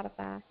 Pandora,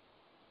 Spotify?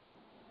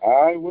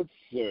 I would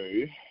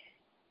say,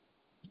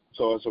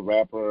 so it's a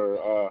rapper.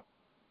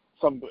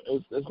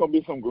 It's gonna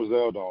be some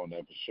Griselda on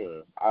there for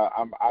sure.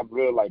 I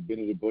really like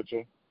Benny the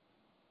Butcher.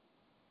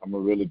 I'm a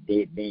really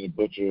big Benny the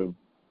Butcher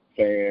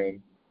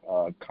fan.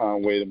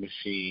 Conway the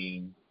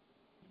Machine,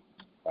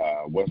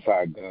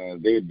 Westside Gun.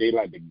 They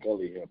like the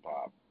gully hip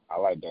hop. I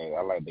like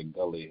the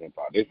gully hip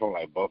hop. They're from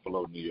like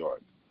Buffalo, New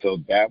York. So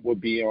that would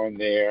be on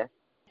there.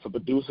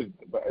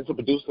 It's a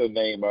producer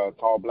named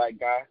Tall Black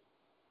Guy.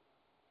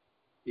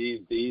 He's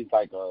a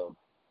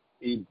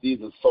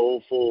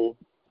soulful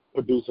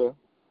producer,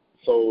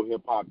 soul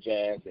hip hop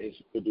jazz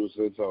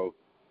producer. So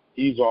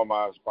he's on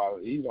my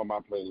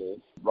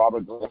playlist.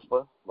 Robert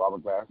Glasper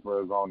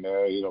is on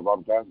there.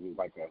 Robert Glasper is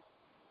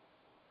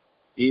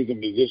he's a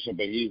musician,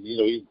 but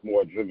he's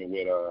more driven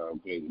with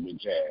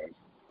jazz.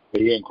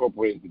 But he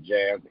incorporated the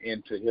jazz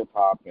into hip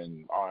hop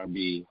and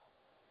R&B,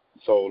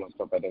 soul and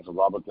stuff like that. So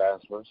Robert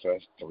Glasper, so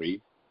that's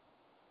 3.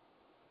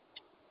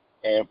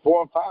 And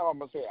 4 and 5, I'm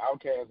gonna say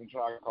Outkast and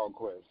Tribe Called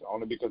Quest,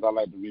 only because I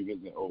like to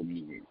revisit old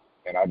music,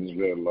 and I just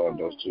really love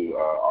those 2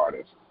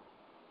 artists.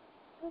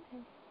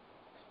 Okay.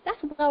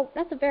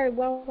 That's a very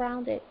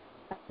well-rounded.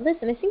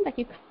 Listen, it seems like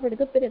you covered a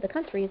good bit of the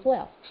country as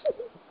well.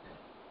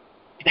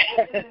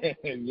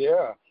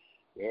 Yeah.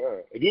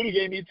 If you'd have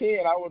gave me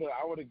 10, I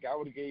would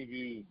have gave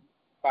you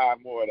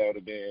 5 more. That would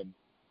have been,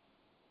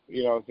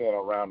 you know what I'm saying,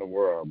 around the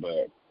world.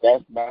 But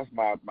that's my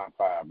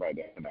 5 right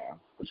there now,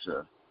 for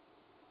sure.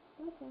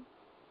 Okay.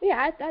 Yeah,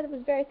 I thought it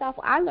was very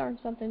thoughtful. I learned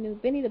something new.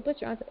 Benny the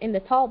Butcher and the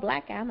Tall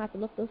Black Guy. I'm going to have to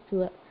look those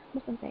 2 up.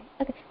 What's something?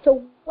 Okay.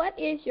 So what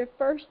is your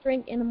first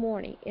drink in the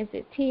morning? Is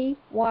it tea,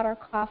 water,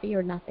 coffee,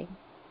 or nothing?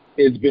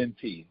 It's been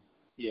tea.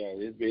 Yeah,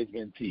 it's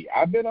been tea.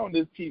 I've been on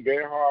this tea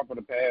very hard for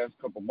the past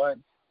couple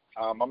months.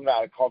 I'm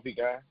not a coffee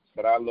guy,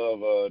 but I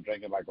love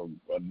drinking like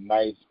a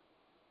nice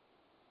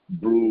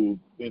brewed,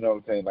 you know what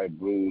I'm saying, like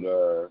brewed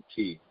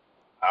tea.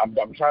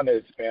 I'm trying to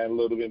expand a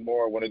little bit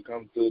more when it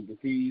comes to the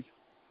teas.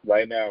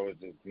 Right now it's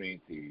just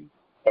green tea,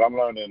 but I'm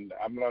learning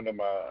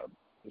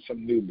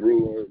some new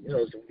brew, you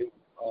know, some new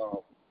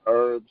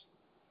herbs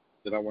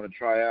that I want to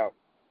try out.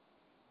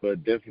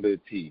 But definitely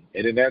tea.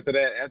 And then after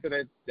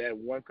that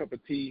 1 cup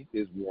of tea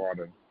is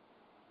water.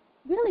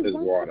 Really, Is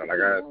water. Like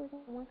I. Only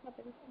 1 cup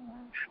of tea.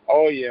 Wow.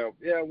 Oh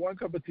yeah. 1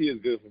 cup of tea is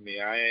good for me.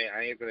 I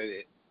ain't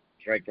gonna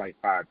drink like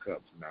 5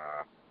 cups.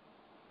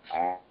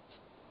 Nah.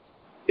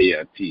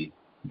 Yeah, tea.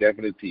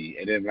 Definitely tea.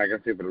 And then, like I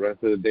said, for the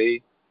rest of the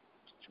day,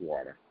 it's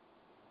water.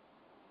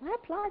 I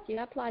applaud you.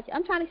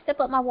 I'm trying to step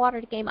up my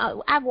water game. I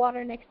have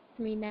water next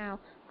to me now.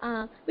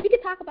 We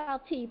could talk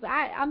about tea, but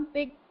I'm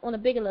big on a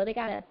Bigelow. They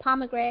got a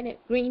pomegranate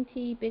green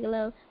tea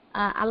Bigelow.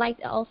 I like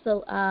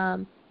also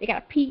they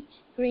got a peach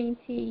green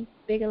tea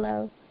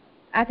Bigelow.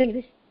 I think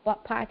this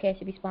podcast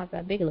should be sponsored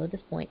by Bigelow at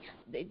this point.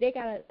 They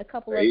got a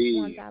couple of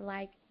ones I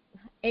like.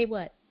 Hey,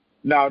 what?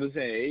 No, I'm just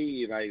saying,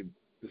 hey, like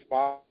the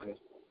sponsors,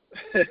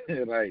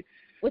 like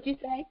what you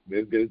say?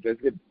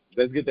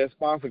 Let's get that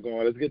sponsor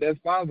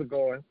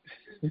going.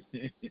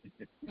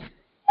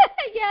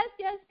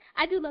 Yes,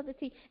 I do love the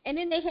tea. And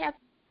then they have,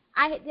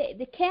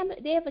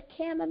 they have a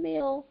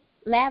chamomile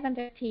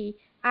lavender tea.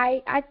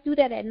 I do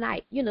that at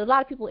night. You know, a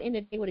lot of people end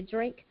the day with a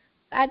drink.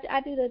 I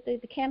do the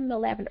chamomile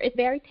lavender. It's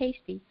very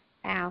tasty,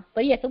 Al.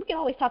 But yeah, so we can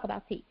always talk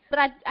about tea. But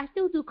I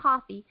still do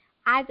coffee.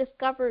 I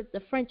discovered the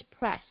French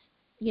press.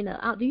 You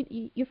know,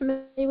 you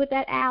familiar with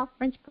that, Al?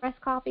 French press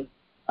coffee?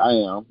 I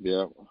am,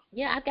 yeah.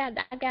 Yeah, I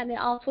got it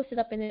all twisted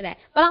up into that.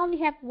 But I only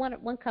have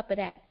one cup of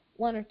that,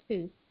 1 or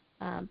 2.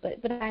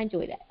 But I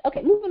enjoy that.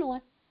 Okay, moving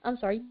on. I'm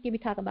sorry, you be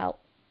talking about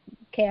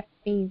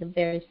caffeines of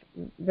various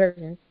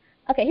versions.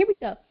 Okay, here we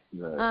go.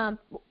 Right.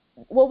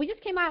 Well, we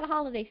just came out of the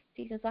holiday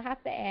season, so I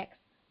have to ask,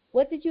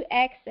 what did you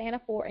ask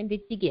Santa for, and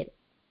did you get it?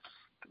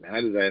 Man,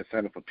 I just asked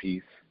Santa for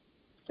peace,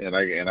 and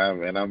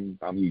I'm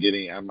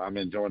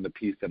enjoying the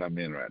peace that I'm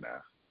in right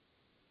now.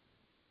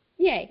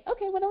 Yay.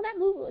 Okay, well, on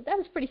that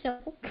was pretty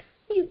simple.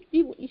 you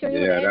sure you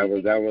Yeah,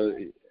 that was.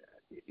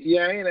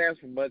 Yeah, I ain't asked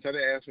for much. I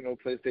didn't ask for no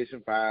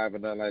PlayStation 5 or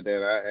nothing like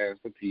that. I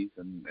asked for peace,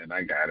 and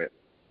I got it.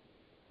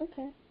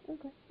 Okay.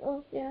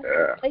 Well, yeah.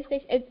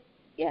 PlayStation.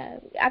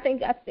 I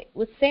think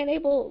was Santa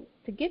able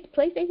to get the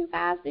PlayStation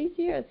 5 this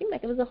year? It seemed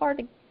like it was hard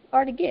to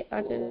get.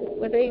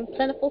 Were they in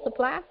plentiful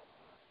supply?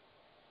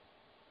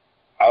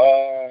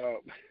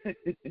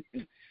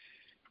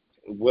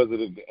 Was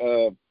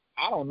it?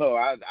 I don't know.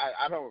 I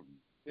don't.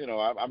 You know,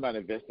 I'm not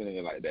investing in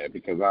it like that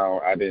because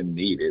I didn't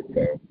need it.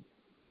 So it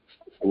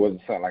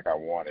wasn't something like I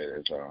wanted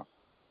it. So.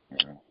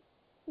 Yeah.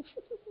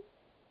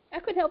 I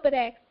couldn't help but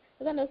ask.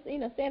 Because I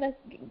know, Santa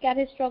got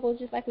his struggles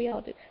just like we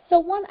all do. So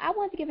I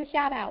wanted to give a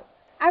shout out.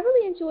 I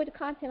really enjoy the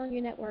content on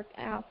your network,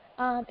 Al.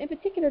 In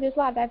particular, there's a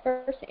lot of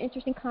diverse and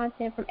interesting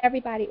content from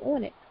everybody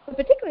on it. But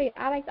particularly,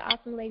 I like the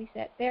Awesome Ladies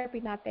at Therapy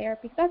Not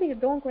Therapy because I think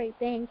they're doing great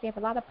things. They have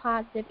a lot of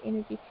positive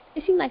energy.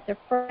 They seem like they're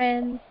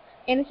friends,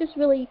 and it's just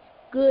really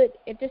good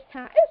at this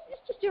time.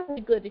 It's just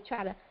generally good to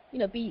try to,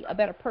 be a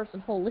better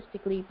person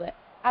holistically. But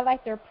I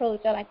like their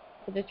approach. I like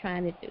what they're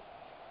trying to do.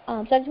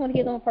 So I just want to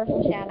give them a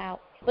personal shout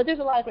out. But there's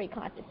a lot of great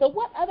content. So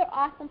what other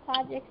awesome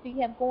projects do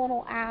you have going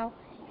on, Al?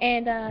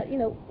 And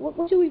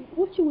what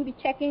should we be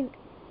checking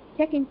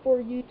for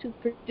you to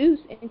produce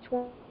in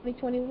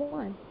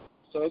 2021?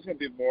 So it's gonna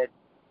be more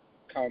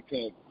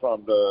content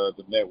from the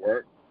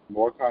network,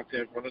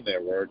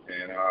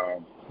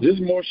 and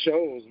just more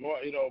shows, more.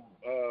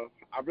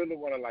 I really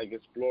want to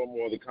explore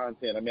more of the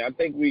content. I mean, I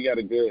think we got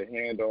a good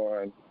hand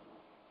on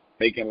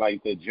making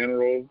the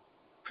general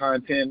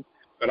content.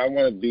 But I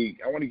want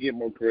to get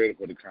more creative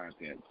with the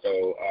content.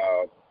 So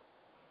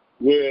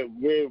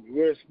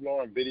we're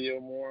exploring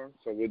video more.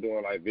 So we're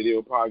doing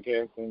video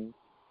podcasting.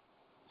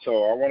 So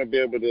I want to be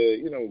able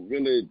to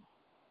really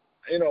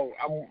I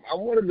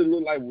want it to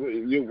look like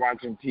you're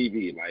watching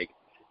TV. I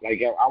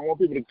want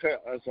people to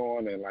cut us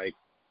on and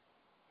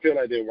feel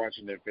like they're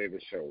watching their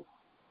favorite show,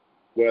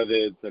 whether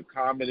it's a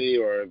comedy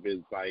or if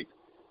it's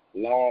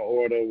Law and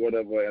Order,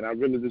 whatever. And I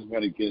really just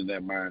want to get in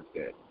that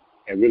mindset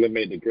and really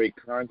make the great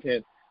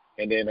content.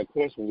 And then, of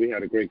course, when we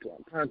have the great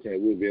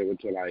content, we'll be able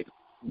to like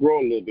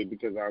grow a little bit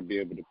because I'll be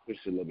able to push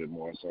it a little bit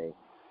more.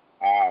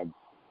 Um,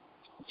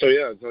 so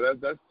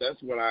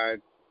that's what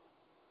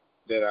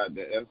that's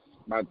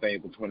my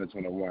thing for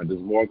 2021. There's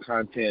more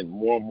content,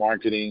 more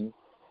marketing,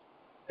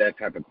 that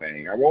type of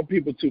thing. I want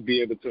people to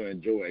be able to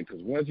enjoy it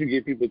because once you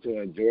get people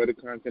to enjoy the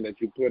content that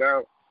you put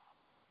out,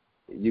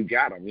 you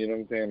got them. You know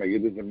what I'm saying? Like it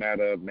doesn't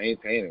matter of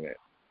maintaining it.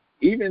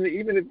 Even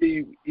if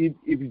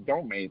you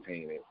don't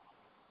maintain it,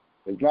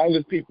 as long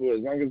as people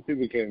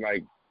can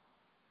like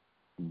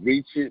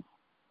reach it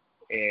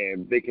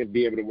and they can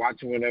be able to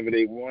watch it whenever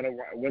they want to,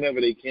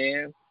 whenever they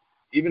can,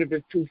 even if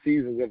it's 2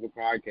 seasons of a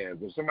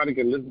podcast, if somebody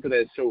can listen to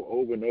that show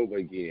over and over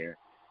again,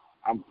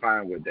 I'm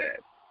fine with that.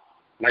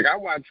 Like I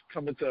watch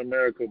Coming to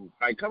America.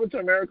 Like Coming to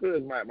America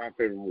is my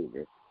favorite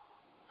movie.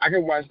 I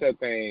can watch that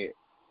thing.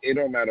 It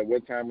don't matter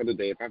what time of the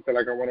day. If I feel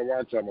like I want to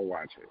watch it, I'm gonna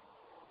watch it.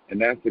 And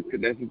that's the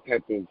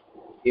type of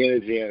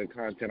energy and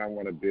content I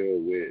want to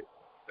build with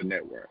the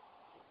network.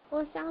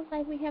 Well, it sounds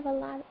like we have a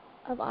lot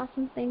of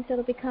awesome things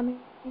that'll be coming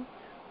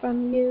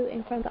from you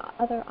and from the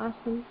other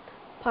awesome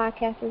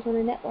podcasters on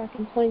the network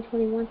in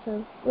 2021.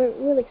 So we're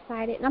really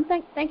excited. And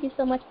thank you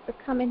so much for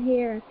coming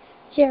here and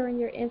sharing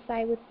your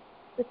insight with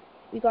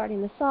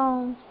regarding the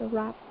songs, the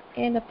rock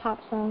and the pop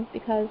songs,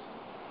 because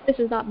this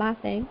is not my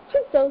thing.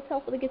 So it's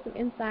helpful to get some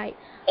insight.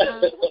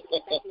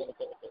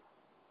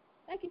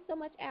 Thank you so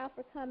much, Al,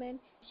 for coming,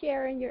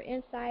 sharing your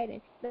insight,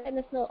 and letting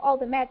us know all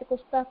the magical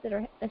stuff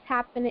that's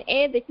happening,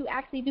 and that you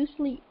actually do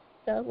sleep.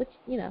 So, which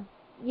you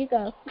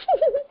go.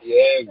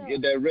 Yeah, So,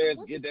 get that rest,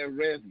 get that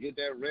rest, get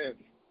that rest.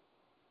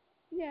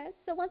 yes.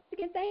 So once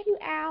again, thank you,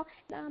 Al.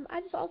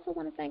 I just also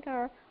want to thank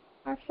our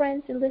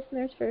friends and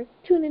listeners for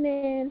tuning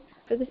in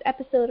for this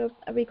episode of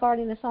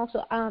regarding the song.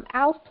 So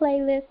Al's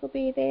playlist will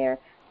be there,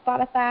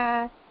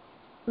 Spotify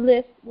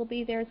list will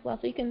be there as well.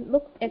 So you can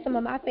look at some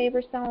of my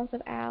favorite songs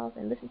of Al's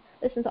and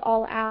listen to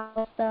all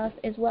Al's stuff,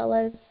 as well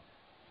as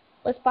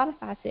what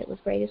Spotify said was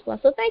great as well.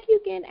 So thank you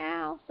again,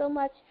 Al, so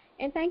much,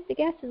 and thanks the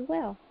guests as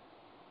well.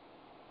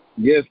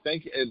 Yes,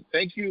 thank you, and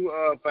thank you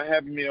for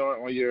having me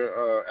on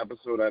your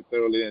episode. I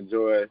thoroughly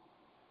enjoyed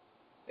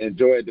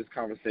this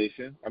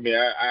conversation. I mean,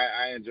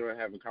 I enjoy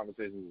having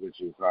conversations with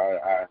you, so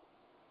I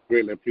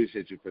greatly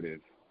appreciate you for this.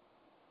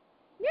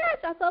 Yes,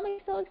 I'm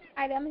so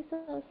excited. I'm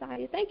so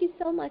excited. Thank you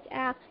so much,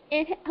 Al,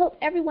 and hope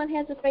everyone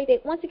has a great day.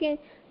 Once again,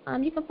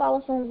 you can follow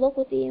us on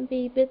Local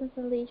DMV Business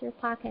and Leisure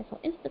Podcast on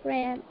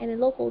Instagram, and the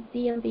Local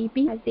DMV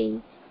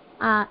BIZ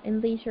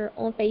and Leisure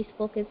on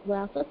Facebook as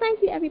well. So thank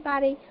you,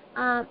 everybody.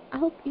 I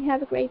hope you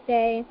have a great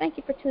day. Thank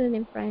you for tuning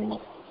in, friends.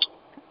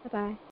 Bye-bye.